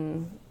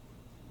in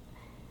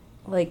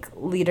like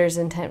leaders'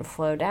 intent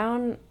flow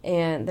down,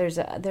 and there's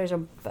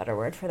a better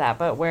word for that,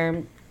 but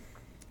where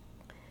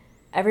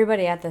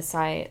everybody at the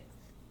site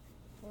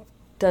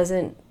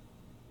doesn't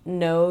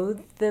know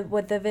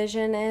what the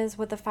vision is,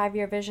 what the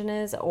 5-year vision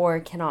is, or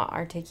cannot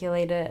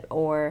articulate it,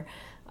 or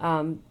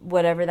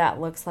whatever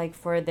that looks like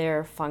for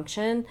their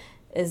function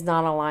is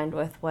not aligned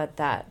with what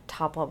that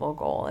top level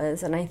goal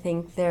is. And I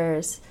think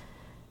that's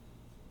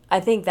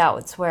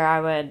where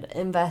I would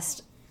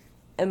invest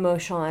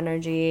emotional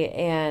energy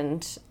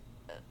and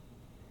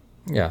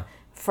Yeah.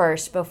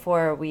 first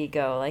before we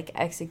go like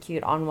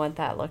execute on what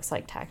that looks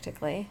like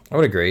tactically. I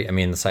would agree. I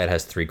mean, the site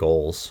has 3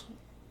 goals,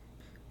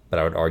 but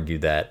I would argue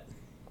that...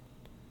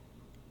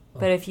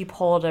 But if you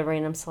polled a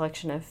random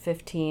selection of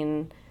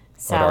 15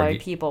 salaried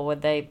people,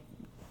 would they...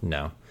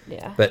 No.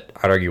 Yeah. But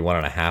I'd argue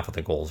 1.5 of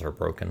the goals are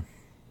broken.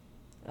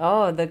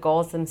 Oh, the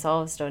goals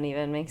themselves don't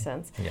even make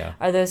sense. Yeah.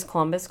 Are those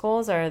Columbus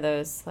goals, or are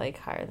those like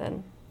higher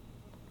than...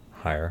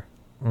 Higher.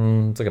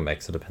 It's like a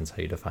mix. It depends how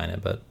you define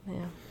it, but...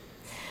 Yeah.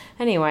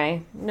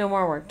 Anyway, no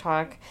more work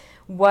talk.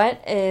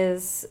 What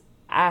is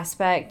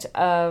aspect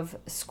of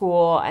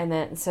school, and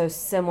then so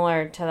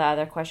similar to the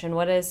other question,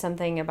 what is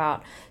something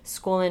about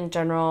school in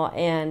general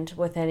and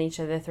within each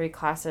of the 3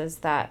 classes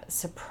that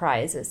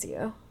surprises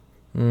you?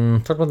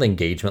 Talk about the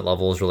engagement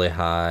level is really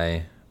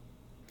high.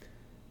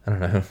 I don't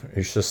know.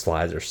 It's just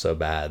slides are so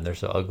bad. They're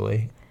so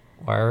ugly.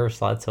 Why are our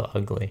slides so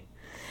ugly?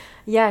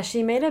 Yeah,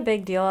 she made a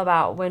big deal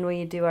about when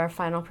we do our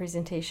final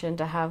presentation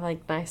to have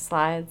like nice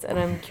slides, and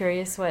I'm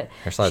curious what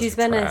Her slides she's are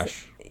been.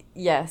 trash.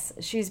 Yes,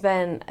 she's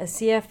been a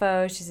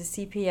CFO. She's a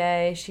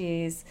CPA.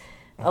 She's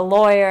a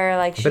lawyer.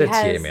 Like I she bet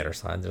has. TA made her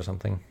slides or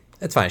something.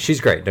 It's fine. She's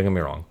great. Don't get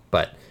me wrong,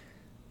 but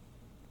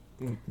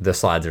the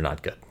slides are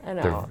not good. I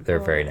know. They're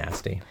very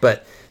nasty.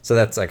 But so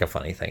that's like a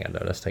funny thing I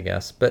noticed, I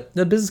guess. But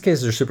the business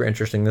cases are super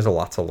interesting. There's a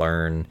lot to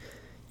learn.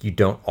 You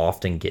don't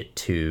often get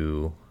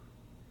to...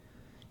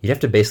 You'd have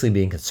to basically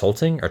be in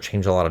consulting or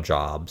change a lot of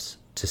jobs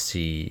to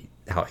see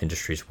how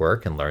industries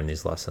work and learn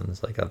these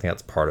lessons. Like I think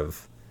that's part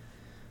of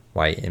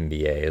why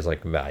MBA is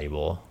like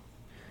valuable.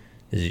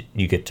 Is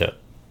you get to,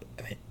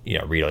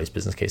 read all these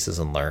business cases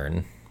and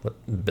learn what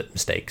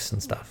mistakes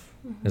and stuff.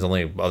 Mm-hmm. There's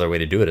only other way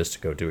to do it is to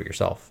go do it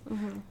yourself.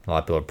 Mm-hmm. A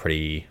lot of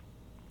people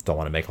don't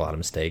want to make a lot of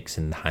mistakes,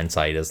 and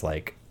hindsight is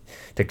like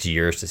takes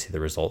years to see the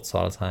results a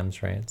lot of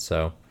times, right?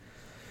 So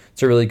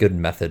it's a really good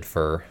method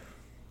for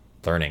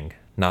learning,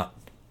 not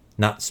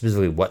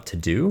specifically what to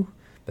do,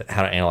 but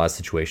how to analyze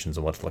situations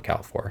and what to look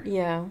out for.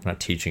 Yeah. I'm not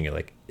teaching you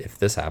like, if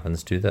this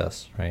happens, do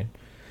this, right?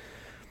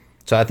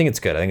 So I think it's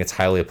good. I think it's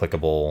highly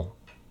applicable,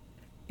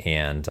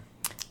 and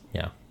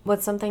yeah.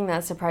 What's something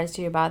that surprised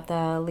you about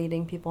the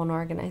leading people in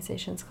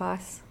organizations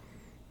class?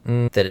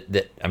 I'm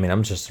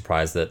just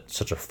surprised that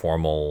such a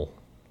formal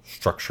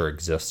structure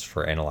exists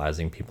for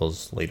analyzing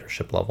people's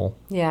leadership level.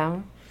 Yeah.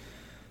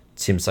 It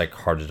seems like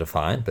hard to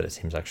define, but it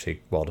seems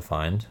actually well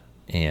defined,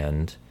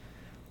 and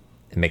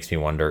it makes me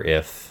wonder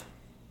if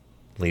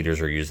leaders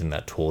are using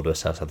that tool to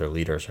assess other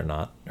leaders or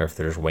not, or if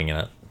they're just winging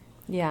it.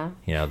 Yeah.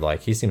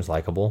 Like he seems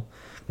likable,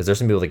 because there's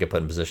some people that get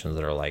put in positions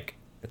that are like,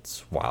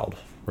 it's wild,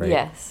 right?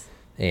 Yes.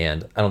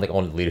 And I don't think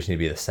all leaders need to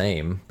be the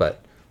same,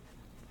 but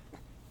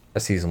I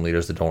see some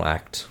leaders that don't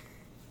act,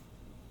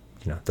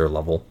 their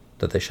level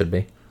that they should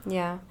be.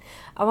 Yeah.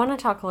 I want to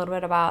talk a little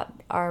bit about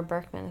our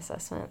Berkman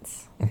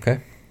assessments.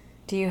 Okay.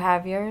 Do you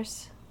have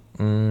yours?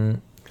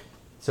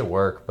 It's at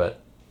work,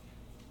 but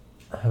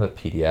I have a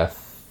PDF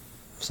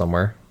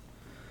somewhere.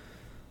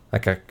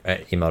 Like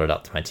I emailed it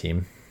out to my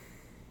team,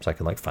 so I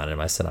can find it in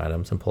my sent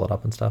items and pull it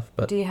up and stuff.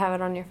 But do you have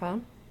it on your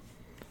phone?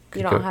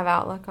 You don't have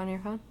Outlook on your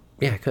phone?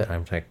 Yeah, I could.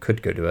 I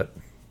could go do it.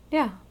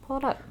 Yeah, pull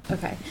it up.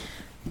 Okay.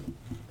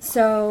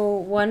 So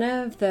one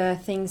of the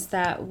things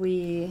that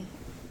we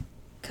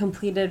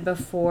completed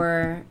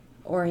before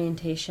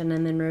orientation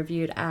and then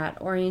reviewed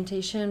at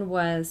orientation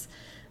was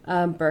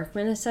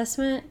Berkman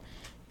assessment,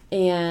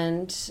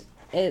 and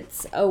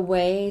it's a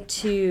way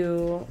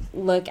to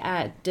look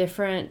at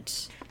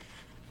different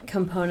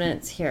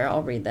components. Here,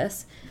 I'll read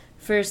this.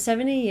 For over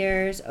 70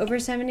 years,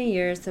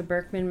 the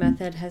Berkman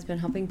method has been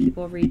helping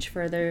people reach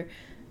further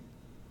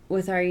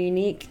with our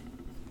unique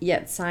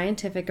yet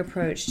scientific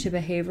approach to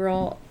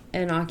behavioral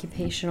and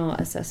occupational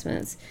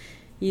assessments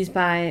used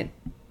by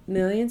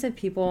millions of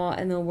people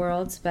in the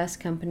world's best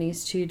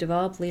companies to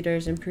develop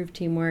leaders, improve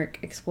teamwork,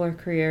 explore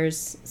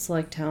careers,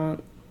 select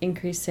talent,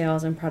 increase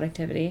sales and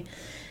productivity.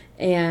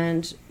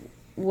 And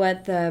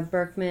what the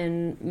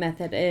Berkman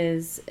method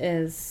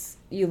is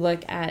you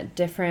look at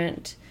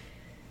different,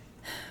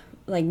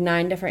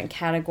 9 different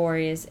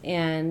categories,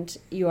 and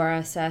you are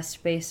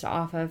assessed based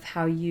off of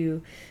how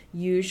you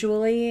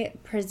usually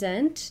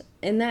present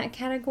in that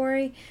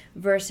category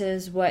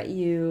versus what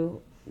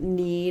you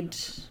need,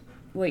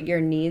 what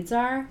your needs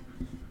are,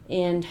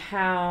 and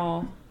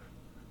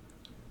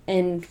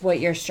what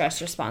your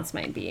stress response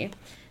might be.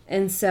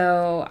 And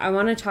so I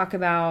want to talk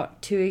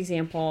about 2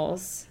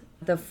 examples.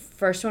 The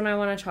first one I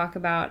want to talk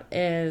about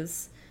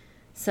is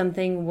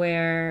something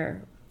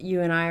where you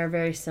and I are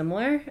very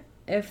similar,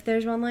 if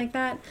there's one like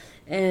that,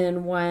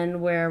 and one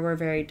where we're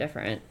very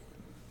different.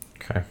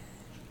 Okay.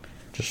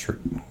 Just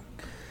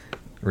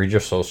read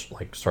your social,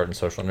 start in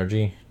social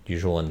energy,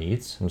 usual and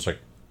needs, and just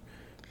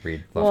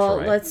read left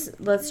to right.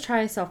 Let's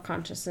try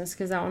self-consciousness,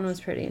 because that one was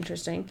pretty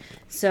interesting.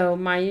 So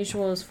my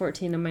usual is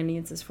 14 and my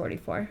needs is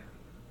 44.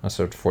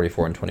 So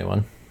 44 and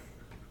 21.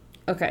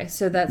 Okay,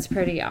 so that's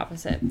pretty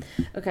opposite.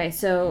 Okay,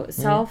 so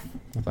Not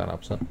that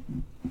opposite.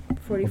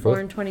 44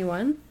 and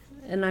 21,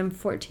 and I'm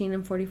 14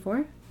 and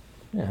 44.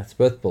 Yeah, it's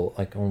both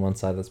on one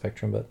side of the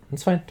spectrum, but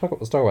it's fine.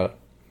 Let's talk about it.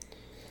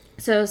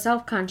 So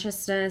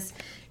self-consciousness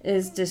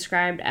is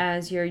described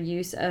as your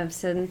use of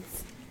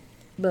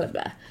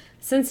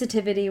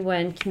sensitivity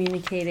when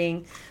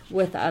communicating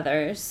with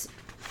others.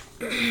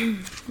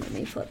 Let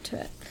me flip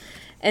to it.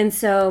 And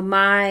so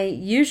my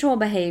usual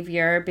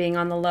behavior, being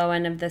on the low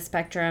end of the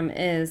spectrum,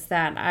 is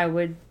that I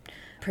would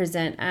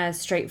present as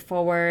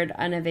straightforward,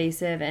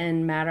 unevasive,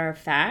 and matter of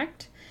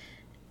fact.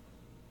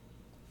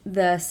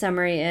 The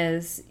summary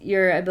is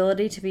your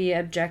ability to be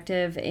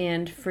objective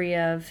and free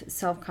of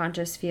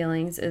self-conscious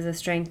feelings is a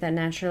strength that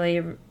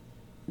naturally,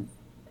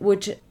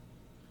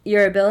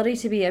 your ability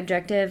to be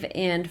objective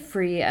and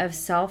free of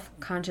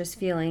self-conscious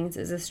feelings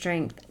is a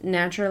strength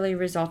naturally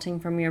resulting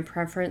from your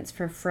preference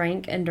for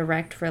frank and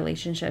direct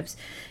relationships.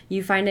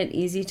 You find it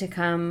easy to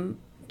come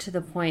to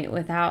the point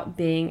without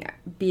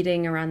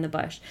beating around the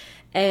bush.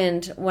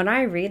 And when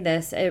I read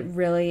this, it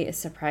really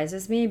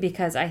surprises me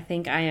because I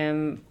think I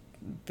am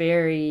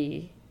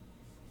it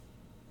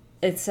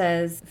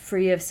says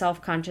free of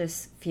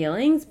self-conscious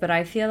feelings, but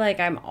I feel like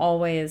I'm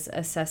always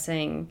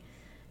assessing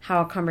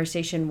how a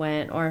conversation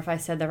went or if I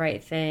said the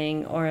right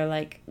thing or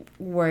like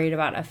worried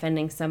about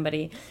offending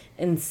somebody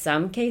in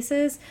some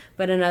cases,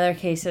 but in other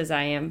cases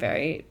I am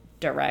very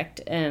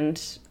direct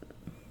and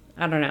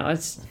I don't know,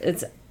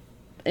 it's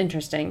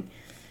interesting.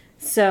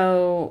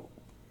 So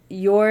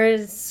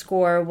your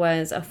score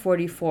was a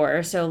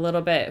 44, so a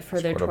little bit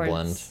further sort of towards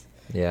blend.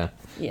 Yeah.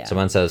 Yeah. So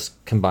mine says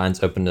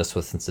combines openness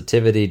with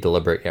sensitivity,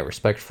 deliberate yet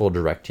respectful,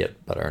 direct yet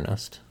but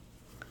earnest.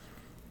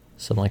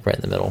 So I'm like right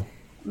in the middle.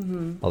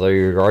 Mm-hmm. Although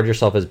you regard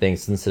yourself as being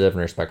sensitive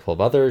and respectful of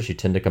others, you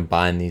tend to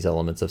combine these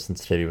elements of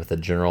sensitivity with a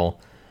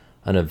general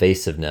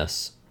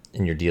unevasiveness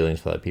in your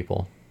dealings with other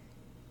people.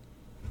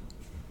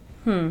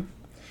 And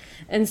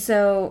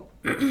so,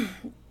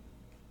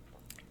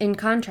 in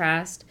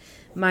contrast,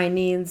 my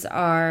needs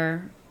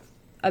are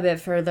a bit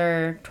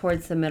further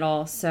towards the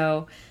middle.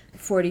 So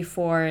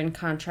 44 in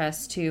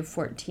contrast to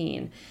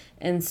 14.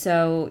 And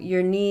so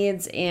your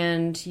needs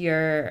and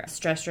your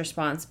stress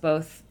response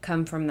both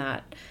come from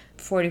that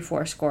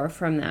 44 score,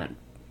 from that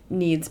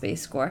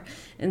needs-based score.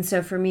 And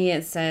so for me,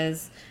 it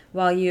says,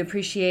 while you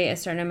appreciate a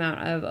certain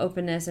amount of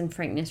openness and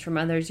frankness from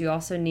others, you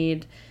also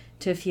need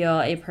to feel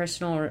a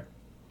personal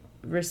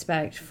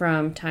respect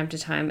from time to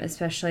time,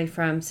 especially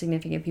from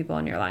significant people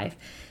in your life.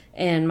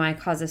 And my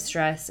cause of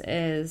stress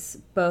is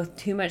both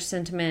too much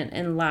sentiment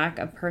and lack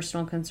of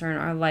personal concern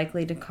are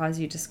likely to cause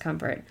you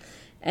discomfort.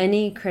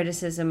 Any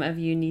criticism of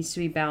you needs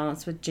to be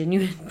balanced with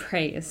genuine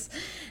praise.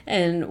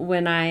 And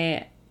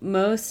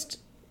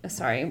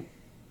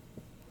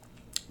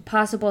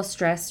possible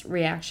stress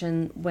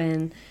reaction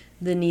when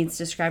the needs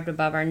described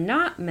above are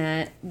not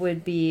met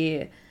would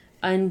be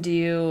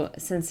undue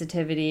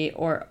sensitivity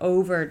or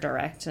over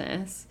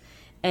directness.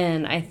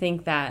 And I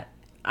think that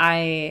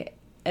I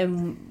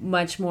am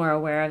much more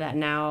aware of that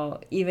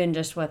now, even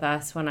just with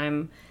us when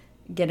I'm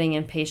getting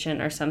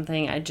impatient or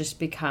something. I just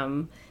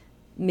become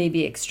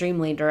maybe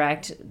extremely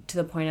direct to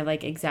the point of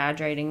like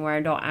exaggerating where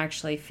I don't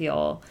actually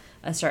feel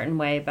a certain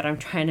way, but I'm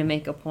trying to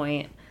make a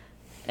point.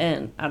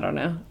 And I don't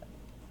know.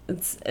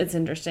 It's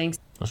interesting.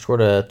 I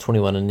scored a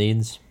 21 in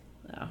needs.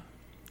 Oh.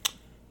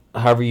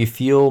 However you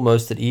feel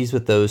most at ease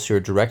with those who are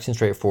direct and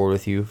straightforward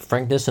with you,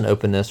 frankness and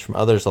openness from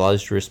others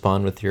allows you to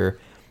respond with your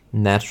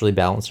naturally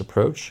balanced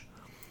approach.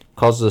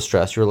 Causes of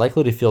stress. You're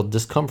likely to feel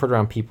discomfort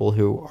around people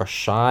who are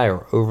shy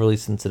or overly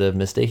sensitive,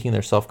 mistaking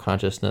their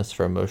self-consciousness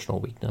for emotional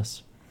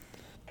weakness.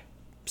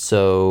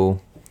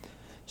 So,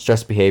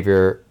 stress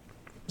behavior,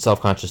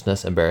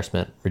 self-consciousness,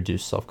 embarrassment,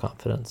 reduced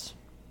self-confidence.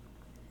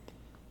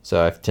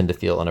 So I tend to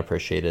feel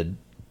unappreciated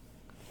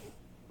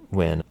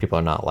when people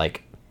are not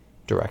like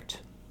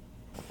direct,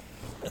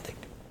 I think.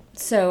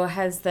 So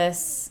has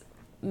this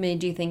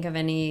made you think of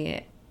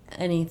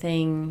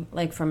anything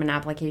like from an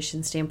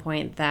application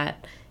standpoint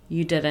that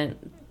you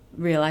didn't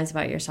realize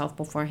about yourself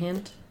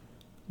beforehand?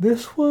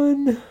 This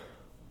one,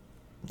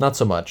 not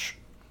so much.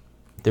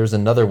 There's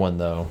another one,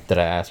 though, that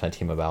I asked my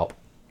team about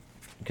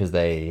because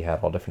they had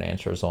all different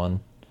answers on.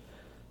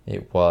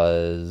 It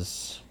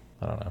was,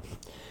 I don't know.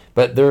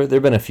 But there have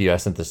been a few. I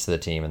sent this to the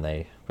team,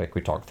 and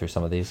we talked through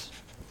some of these.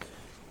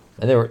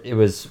 And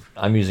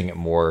I'm using it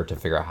more to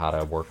figure out how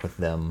to work with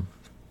them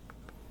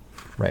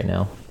right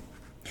now.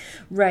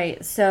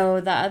 Right.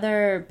 So the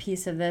other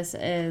piece of this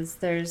is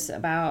there's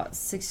about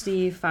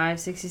 65,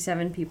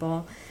 67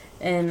 people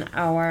in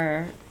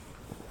our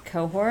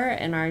cohort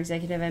in our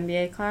executive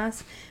MBA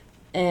class.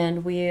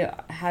 And we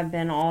have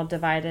been all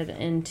divided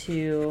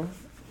into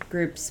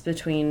groups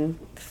between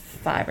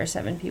 5 or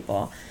 7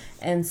 people.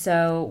 And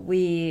so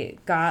we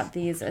got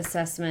these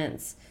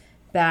assessments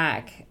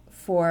back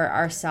for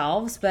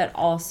ourselves, but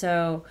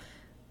also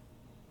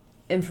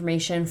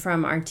information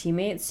from our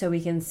teammates so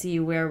we can see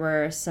where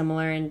we're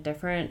similar and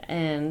different.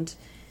 And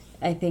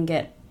I think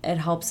it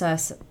helps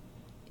us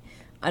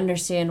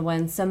understand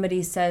when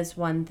somebody says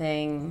one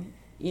thing,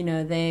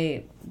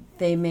 they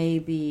may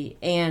be,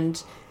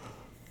 and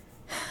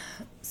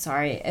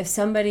if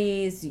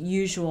somebody's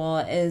usual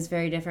is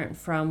very different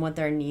from what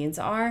their needs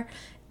are,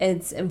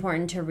 it's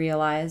important to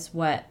realize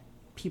what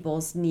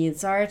people's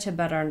needs are to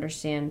better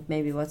understand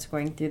maybe what's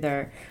going through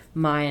their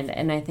mind.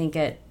 And I think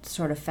it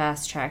sort of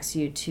fast tracks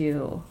you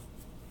to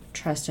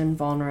trust and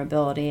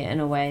vulnerability in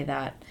a way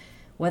that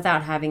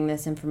without having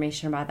this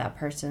information about that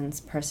person's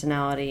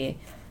personality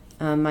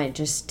might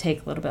just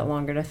take a little bit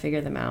longer to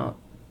figure them out.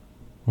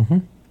 Mm-hmm.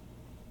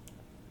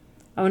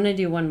 I want to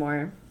do one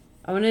more.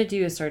 I want to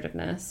do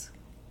assertiveness.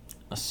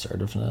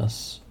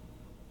 Assertiveness.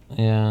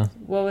 Yeah.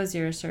 What was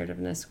your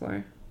assertiveness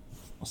score?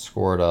 I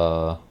scored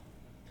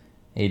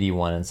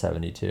 81 and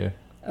 72.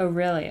 Oh,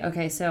 really?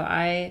 Okay, so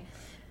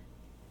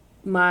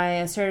my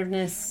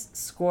assertiveness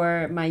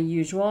score, my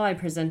usual, I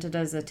presented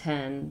as a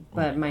 10,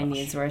 but my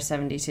needs were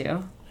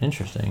 72.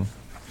 Interesting.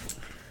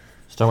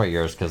 So don't write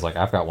yours, because like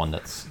I've got one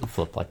that's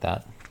flipped like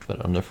that, but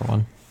I'm a different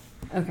one.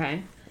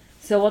 Okay.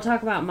 So we'll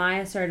talk about my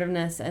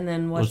assertiveness and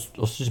then Let's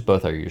just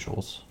both our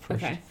usuals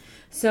first. Okay.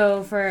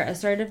 So for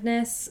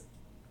assertiveness,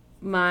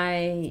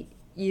 my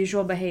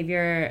usual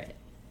behavior,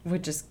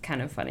 which is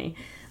kind of funny,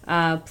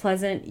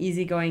 pleasant,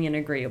 easygoing, and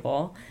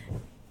agreeable.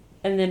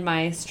 And then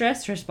my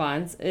stress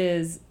response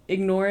is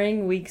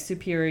ignoring weak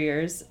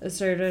superiors,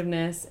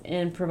 assertiveness,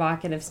 and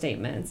provocative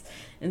statements.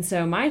 And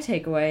so my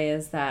takeaway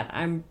is that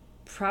I'm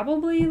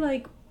probably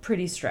like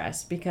pretty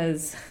stressed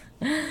because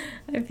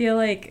I feel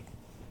like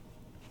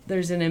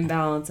there's an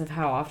imbalance of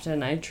how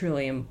often I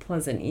truly am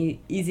pleasant,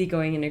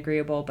 easygoing, and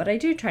agreeable. But I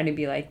do try to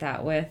be like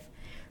that with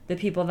the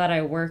people that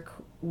I work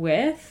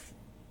with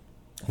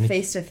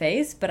face to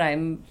face. But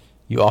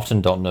you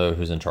often don't know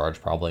who's in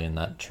charge, probably, and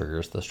that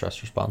triggers the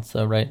stress response,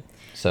 though, right?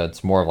 So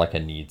it's more of like a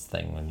needs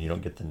thing. When you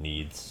don't get the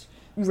needs,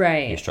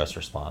 right, you stress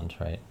respond,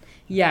 right?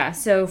 Yeah,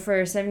 so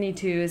for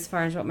 72, as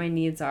far as what my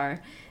needs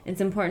are,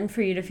 it's important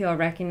for you to feel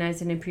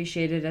recognized and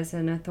appreciated as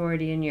an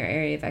authority in your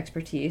area of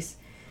expertise.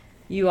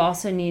 You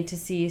also need to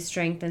see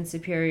strength in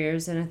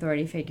superiors and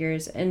authority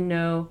figures and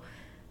know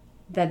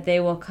that they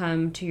will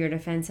come to your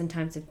defense in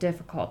times of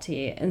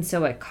difficulty. And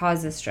so what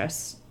causes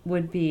stress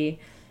would be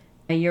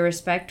your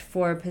respect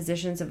for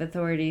positions of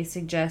authority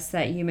suggests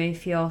that you may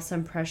feel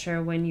some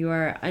pressure when you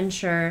are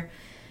unsure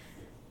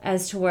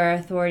as to where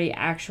authority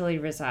actually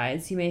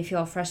resides. You may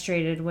feel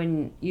frustrated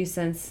when you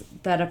sense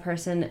that a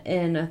person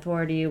in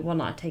authority will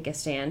not take a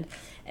stand.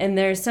 And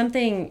there's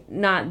something,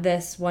 not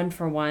this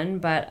one-for-one,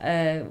 but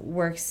a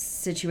work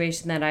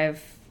situation that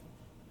I've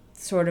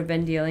sort of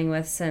been dealing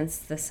with since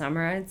the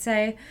summer, I'd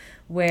say,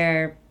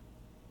 where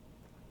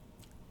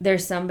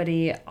there's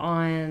somebody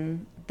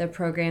on the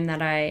program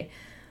that I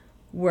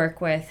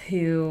work with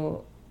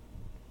who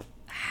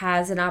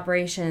has an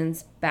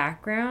operations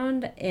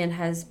background and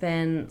has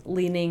been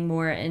leaning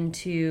more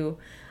into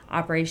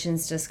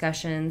operations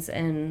discussions,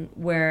 and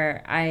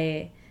where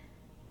I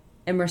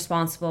am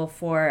responsible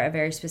for a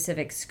very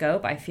specific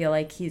scope, I feel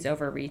like he's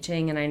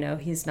overreaching, and I know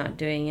he's not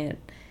doing it.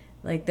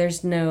 Like,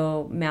 there's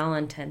no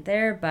malintent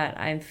there, but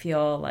I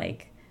feel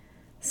like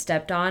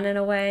stepped on in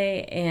a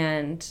way,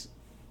 and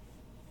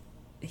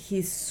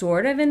he's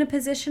sort of in a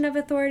position of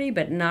authority,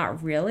 but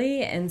not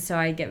really. And so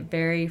I get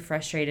very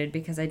frustrated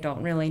because I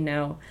don't really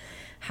know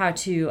how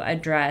to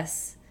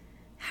address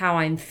how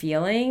I'm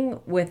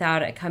feeling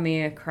without it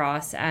coming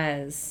across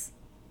as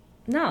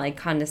not like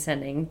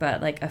condescending,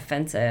 but like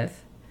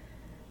offensive.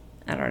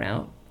 I don't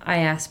know. I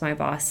asked my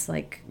boss,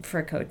 like, for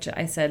a coach,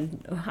 I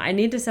said, I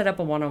need to set up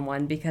a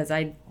one-on-one because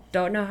I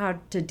don't know how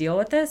to deal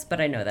with this,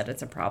 but I know that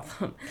it's a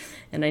problem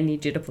and I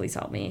need you to please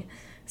help me.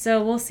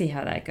 So we'll see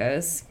how that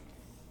goes.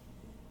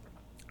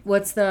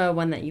 What's the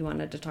one that you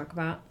wanted to talk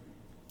about?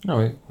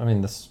 No, I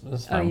mean, this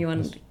is fine. Oh, you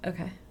wanted...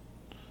 Okay.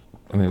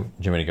 I mean, do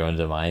you want me to go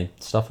into my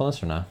stuff on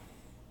this or no?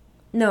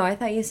 No, I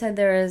thought you said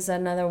there was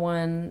another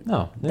one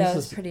that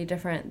was pretty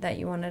different that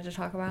you wanted to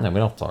talk about. No, we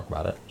don't have to talk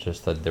about it.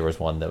 Just that there was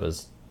one that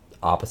was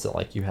opposite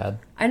like you had.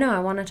 I know. I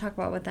want to talk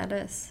about what that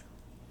is.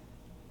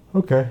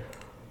 Okay.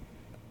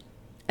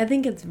 I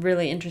think it's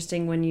really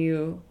interesting when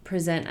you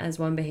present as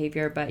one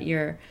behavior, but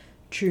your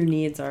true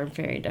needs are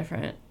very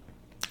different.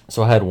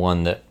 So I had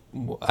one that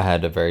I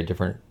had a very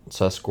different,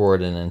 so I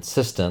scored in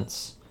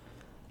insistence,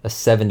 a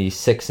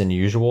 76 in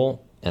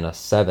usual, and a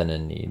 7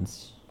 in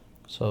needs.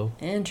 So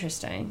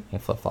interesting. I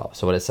flip-flop.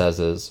 So what it says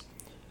is,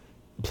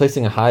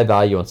 placing a high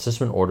value on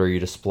system and order,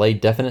 you display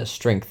definite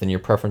strength in your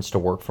preference to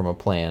work from a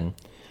plan.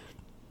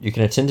 You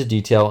can attend to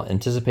detail,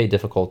 anticipate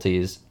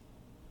difficulties,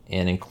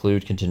 and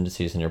include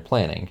contingencies in your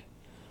planning.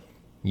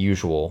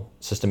 Usual,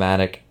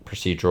 systematic,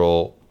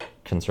 procedural,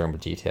 concern with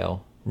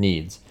detail.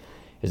 Needs.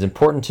 It is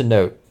important to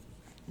note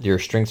your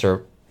strengths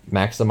are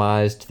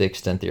maximized to the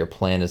extent that your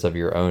plan is of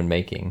your own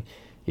making.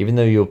 Even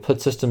though you'll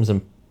put systems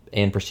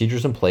and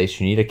procedures in place,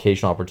 you need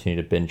occasional opportunity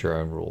to bend your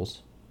own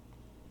rules.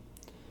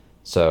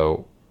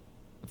 So,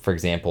 for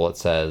example, it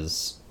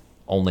says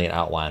only an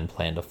outline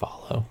plan to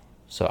follow.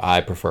 So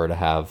I prefer to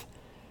have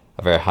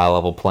a very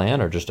high-level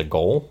plan or just a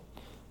goal.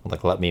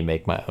 Like, let me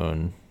make my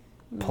own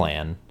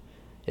plan.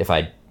 If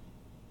I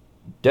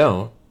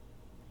don't,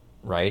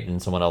 right,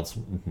 and someone else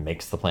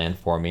makes the plan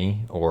for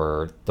me,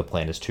 or the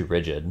plan is too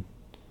rigid,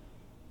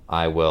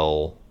 I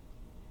will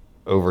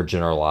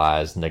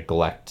overgeneralize,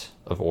 neglect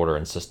of order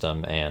and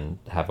system, and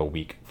have a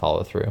weak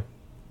follow-through.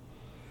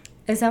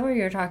 Is that where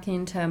you were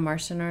talking to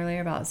Marston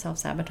earlier about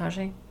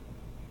self-sabotaging?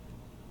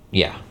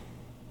 Yeah.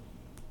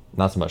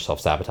 Not so much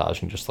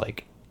self-sabotaging, just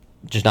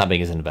not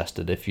being as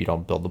invested if you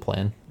don't build the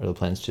plan or the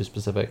plan's too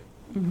specific,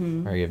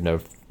 or you have no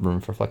room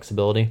for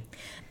flexibility.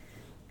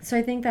 So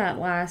I think that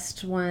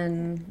last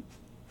one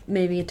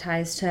maybe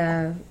ties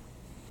to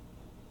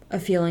a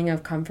feeling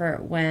of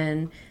comfort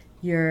when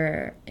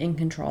you're in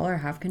control or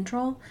have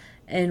control,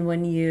 and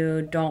when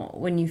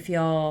you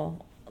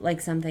feel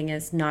like something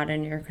is not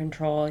in your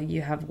control,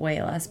 you have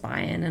way less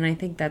buy-in. And I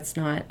think that's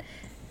not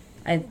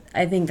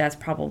I think that's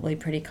probably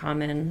pretty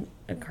common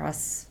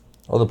across.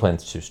 Or the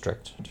plan's too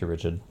strict, too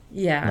rigid.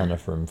 Yeah. Not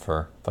enough room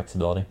for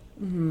flexibility.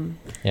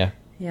 Yeah.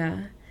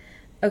 Yeah.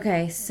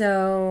 Okay,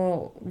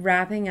 so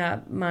wrapping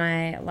up,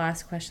 my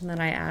last question that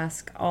I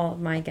ask all of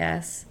my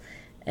guests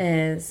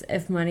is,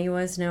 if money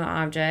was no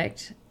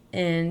object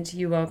and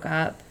you woke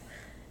up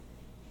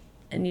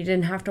and you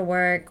didn't have to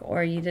work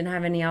or you didn't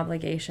have any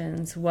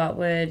obligations, what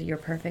would your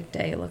perfect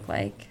day look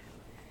like?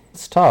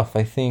 It's tough.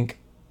 I think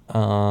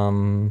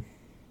I've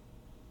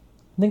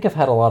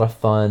had a lot of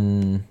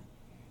fun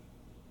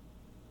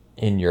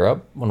in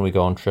Europe when we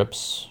go on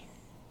trips,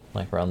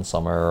 like around the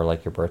summer or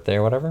like your birthday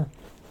or whatever.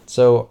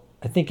 So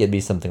I think it'd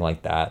be something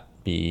like that.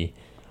 Be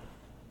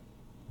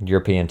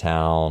European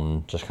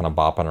town, just kind of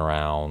bopping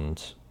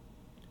around.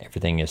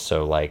 Everything is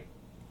so like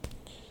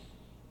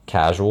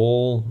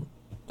casual.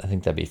 I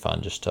think that'd be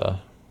fun, just to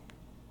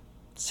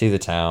see the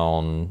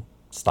town,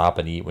 stop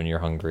and eat when you're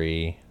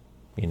hungry,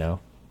 I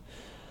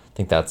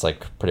think that's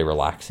like pretty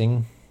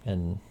relaxing,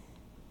 and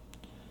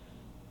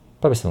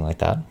probably something like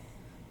that.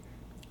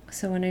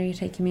 So when are you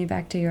taking me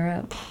back to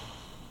Europe?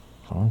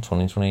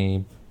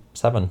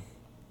 2027.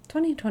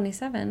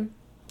 2027.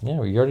 Yeah,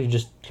 we already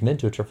just committed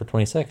to a trip for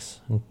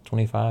 26 and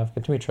 25.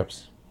 Get 2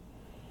 trips.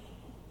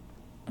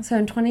 So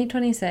in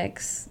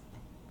 2026,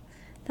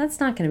 that's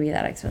not going to be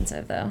that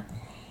expensive, though.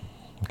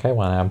 Okay,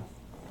 why not?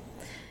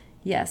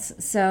 Yes,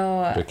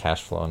 so Do a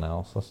cash flow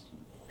analysis.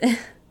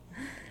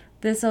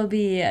 this will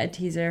be a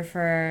teaser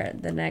for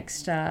the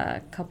next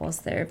couples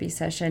therapy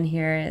session.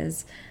 Here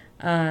is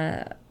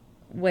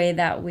way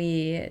that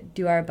we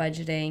do our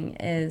budgeting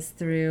is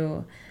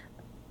through,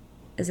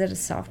 is it a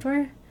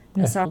software?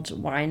 Yeah. A software,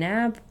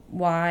 YNAB,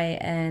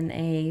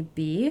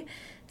 YNAB,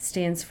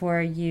 stands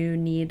for You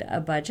Need a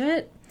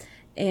Budget.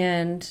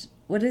 And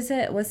what is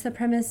it? What's the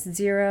premise?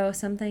 Zero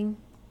something?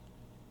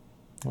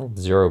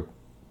 Zero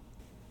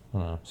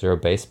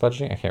base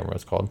budgeting? I can't remember what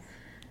it's called.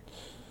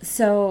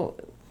 So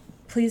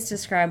please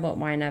describe what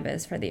YNAB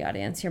is for the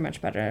audience. You're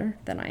much better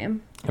than I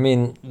am. I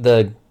mean,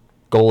 the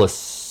goal is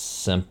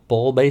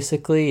simple,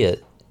 basically.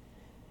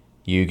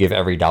 You give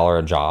every dollar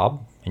a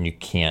job, and you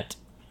can't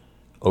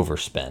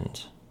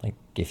overspend. Like,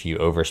 if you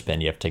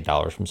overspend, you have to take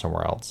dollars from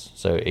somewhere else.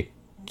 So it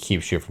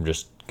keeps you from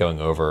just going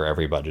over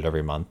every budget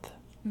every month.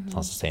 Mm-hmm. It's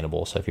not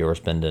sustainable. So if you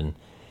overspend in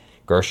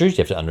groceries,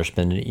 you have to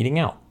underspend in eating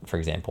out, for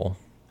example.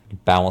 You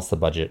balance the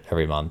budget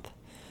every month.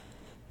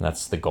 And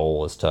that's the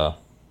goal, is to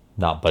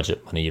not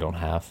budget money you don't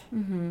have.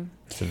 Mm-hmm.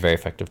 It's a very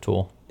effective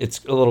tool.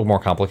 It's a little more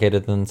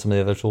complicated than some of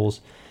the other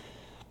tools.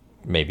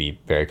 Maybe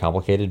very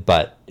complicated,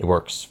 but it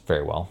works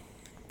very well.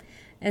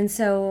 And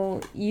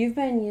so you've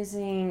been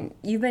using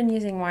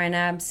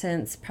YNAB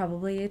since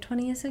probably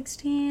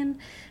 2016,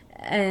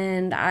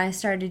 and I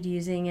started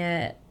using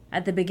it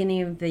at the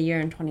beginning of the year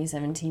in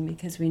 2017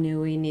 because we knew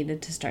we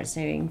needed to start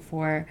saving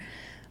for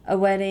a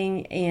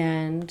wedding,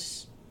 and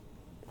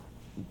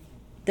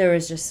there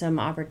was just some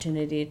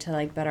opportunity to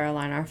like better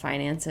align our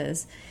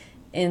finances.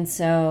 And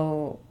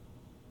so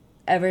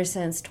ever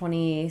since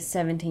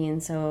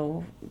 2017,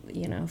 so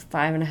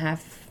 5.5,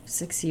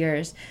 6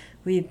 years,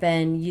 we've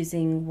been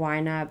using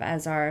YNAB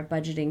as our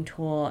budgeting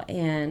tool.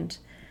 And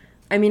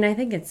I mean, I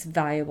think it's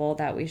valuable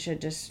that we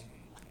should just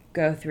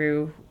go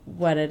through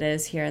what it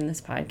is here in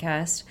this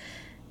podcast.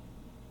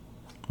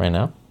 Right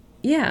now?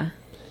 Yeah.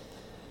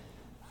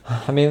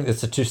 I mean,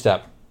 it's a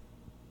 2-step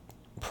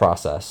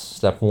process.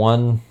 Step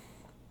 1,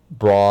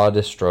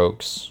 broad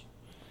strokes,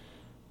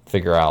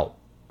 figure out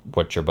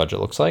what your budget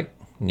looks like.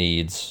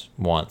 Needs,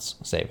 wants,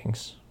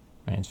 savings.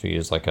 Right? So you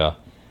use like a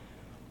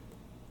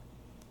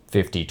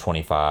 50,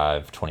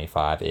 25,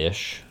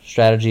 25-ish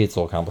strategy. It's a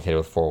little complicated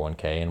with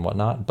 401k and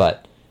whatnot,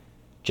 but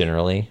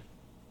generally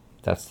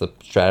that's the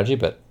strategy,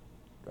 but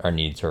our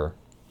needs are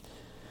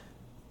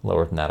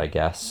lower than that, I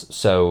guess.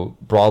 So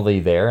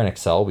broadly there in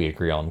Excel, we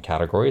agree on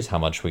categories, how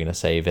much we're going to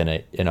save in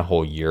a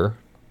whole year,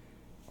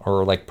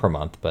 or like per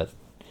month, but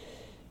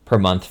per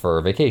month for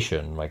a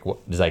vacation. Like,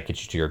 what does that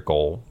get you to your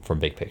goal from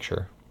big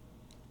picture?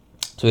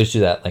 So we just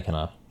do that like in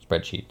a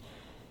spreadsheet.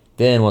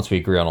 Then once we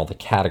agree on all the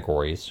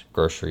categories,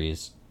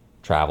 groceries,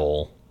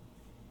 travel,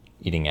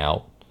 eating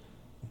out,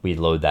 we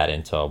load that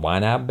into a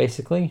YNAB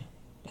basically,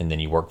 and then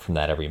you work from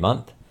that every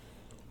month.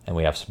 And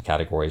we have some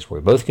categories where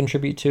we both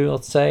contribute to,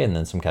 let's say, and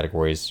then some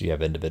categories you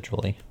have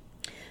individually.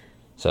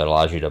 So it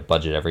allows you to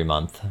budget every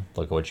month,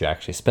 look at what you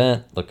actually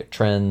spent, look at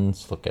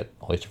trends, look at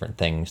all these different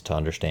things to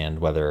understand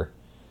whether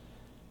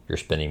you're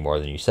spending more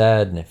than you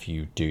said, and if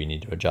you do, you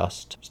need to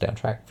adjust, stay on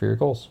track for your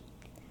goals.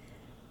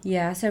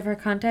 Yeah, so for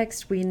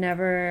context, we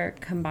never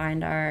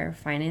combined our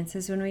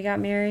finances when we got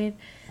married.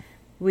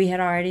 We had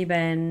already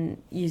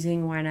been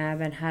using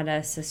YNAB and had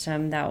a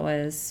system that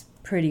was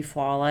pretty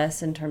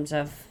flawless in terms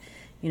of,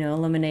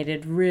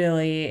 eliminated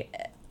really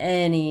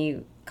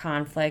any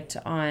conflict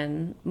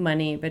on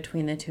money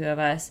between the two of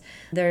us.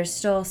 There's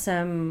still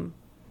some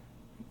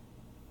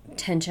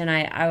tension,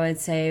 I would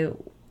say,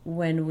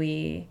 when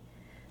we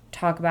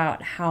talk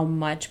about how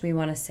much we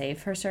want to save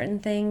for certain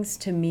things.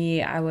 To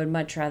me, I would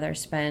much rather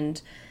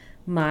spend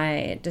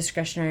my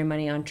discretionary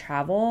money on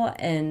travel,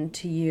 and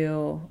to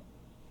you,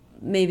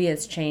 maybe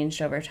it's changed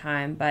over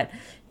time, but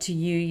to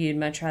you, you'd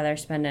much rather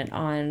spend it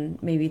on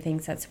maybe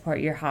things that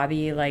support your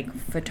hobby, like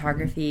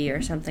photography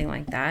or something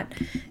like that.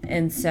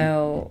 And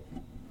so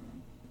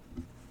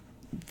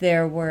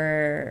there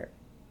were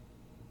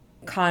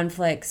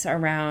conflicts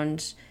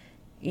around,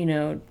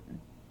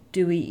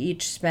 do we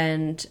each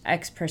spend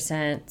X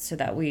percent so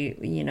that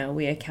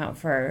we account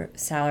for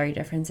salary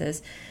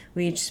differences?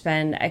 We each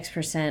spend X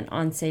percent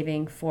on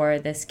saving for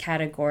this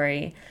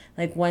category.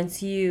 Like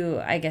once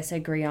you, I guess,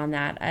 agree on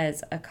that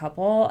as a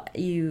couple,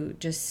 you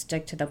just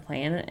stick to the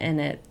plan,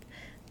 and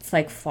it's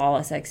like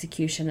flawless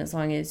execution as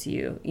long as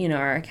you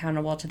are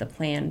accountable to the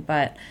plan.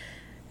 But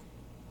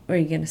were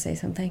you going to say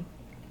something?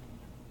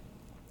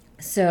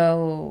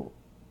 So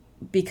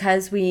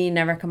because we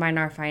never combine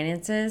our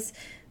finances,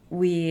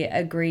 we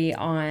agree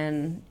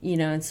on,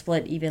 and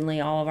split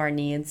evenly all of our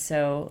needs.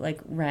 So like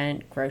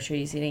rent,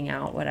 groceries, eating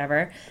out,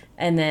 whatever.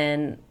 And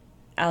then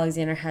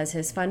Alexander has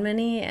his fun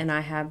money and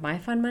I have my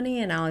fun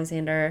money, and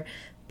Alexander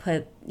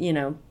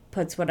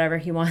puts whatever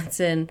he wants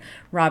in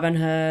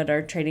Robinhood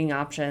or trading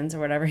options or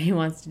whatever he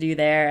wants to do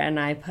there. And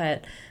I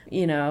put,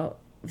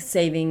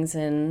 savings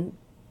in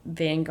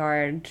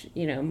Vanguard,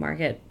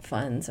 market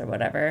funds or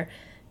whatever.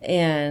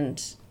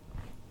 And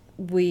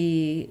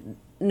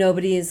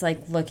nobody is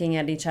like looking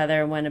at each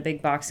other when a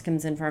big box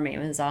comes in from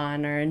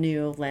Amazon or a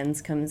new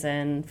lens comes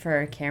in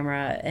for a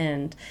camera.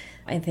 And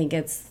I think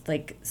it's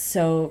like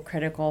so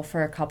critical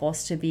for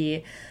couples to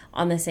be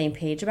on the same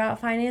page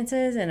about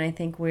finances. And I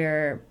think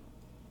we're,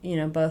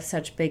 both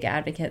such big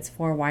advocates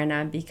for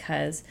YNAB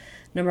because,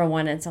 number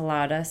one, it's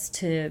allowed us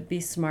to be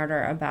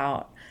smarter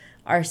about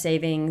our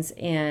savings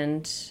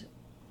and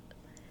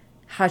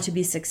how to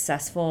be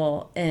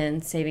successful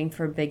in saving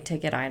for big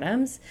ticket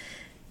items.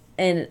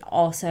 And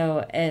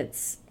also,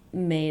 it's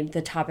made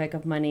the topic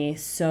of money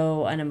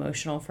so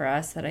unemotional for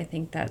us that I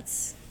think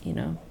that's,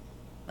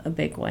 a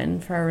big win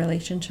for our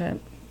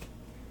relationship.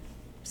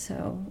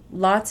 So,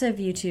 lots of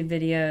YouTube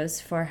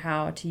videos for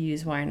how to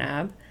use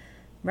YNAB,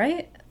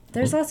 right?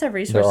 There's lots of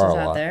resources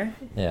out there.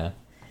 Yeah.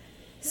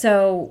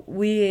 So,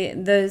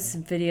 those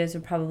videos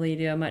would probably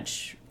do a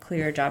much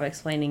clearer job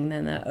explaining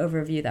than the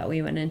overview that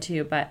we went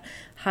into, but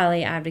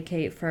highly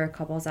advocate for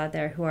couples out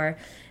there who are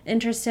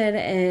interested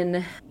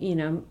in,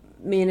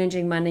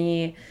 managing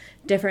money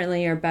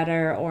differently or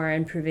better, or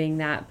improving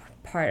that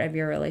part of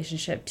your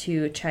relationship,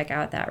 to check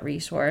out that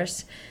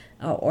resource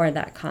or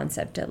that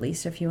concept, at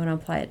least if you want to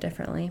apply it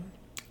differently.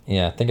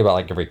 Yeah, think about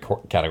like every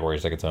category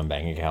is like its own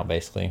bank account,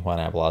 basically.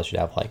 YNAB allows you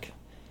to have like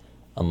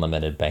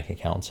unlimited bank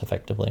accounts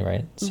effectively,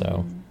 right?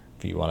 So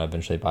if you want to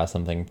eventually buy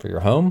something for your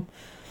home,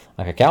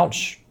 like a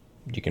couch,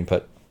 you can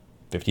put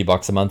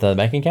 $50 a month in the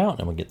bank account,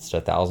 and when it gets to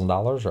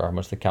 $1,000 or how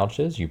much the couch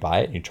is, you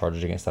buy it, you charge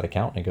it against that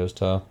account, and it goes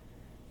to,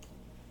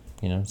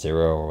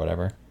 zero or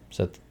whatever.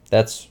 So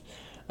that's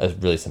a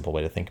really simple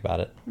way to think about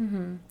it.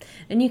 Mm-hmm.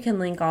 And you can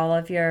link all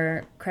of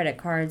your credit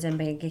cards and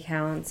bank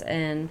accounts,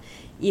 and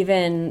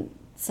even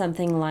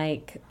something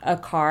like a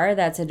car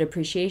that's a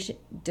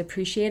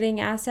depreciating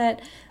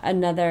asset.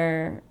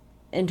 Another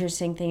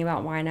interesting thing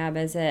about YNAB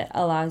is it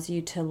allows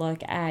you to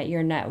look at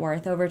your net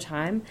worth over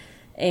time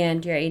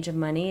and your age of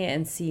money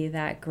and see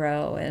that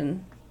grow,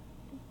 and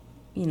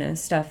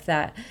stuff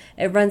that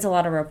it runs a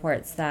lot of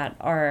reports that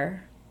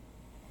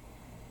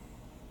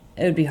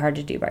it would be hard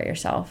to do by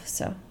yourself.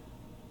 So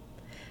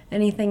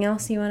anything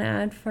else you want to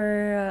add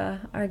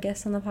for our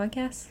guests on the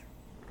podcast?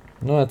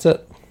 No, that's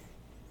it.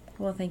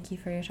 Well, thank you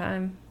for your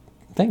time.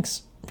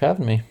 Thanks for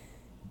having me.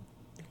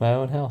 My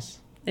own house.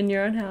 In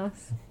your own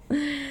house.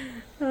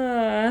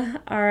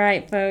 All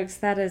right, folks,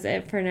 that is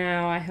it for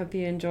now. I hope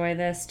you enjoy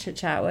this chit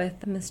chat with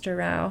Mr.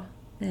 Raue,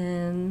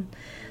 and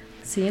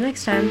see you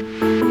next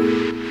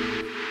time.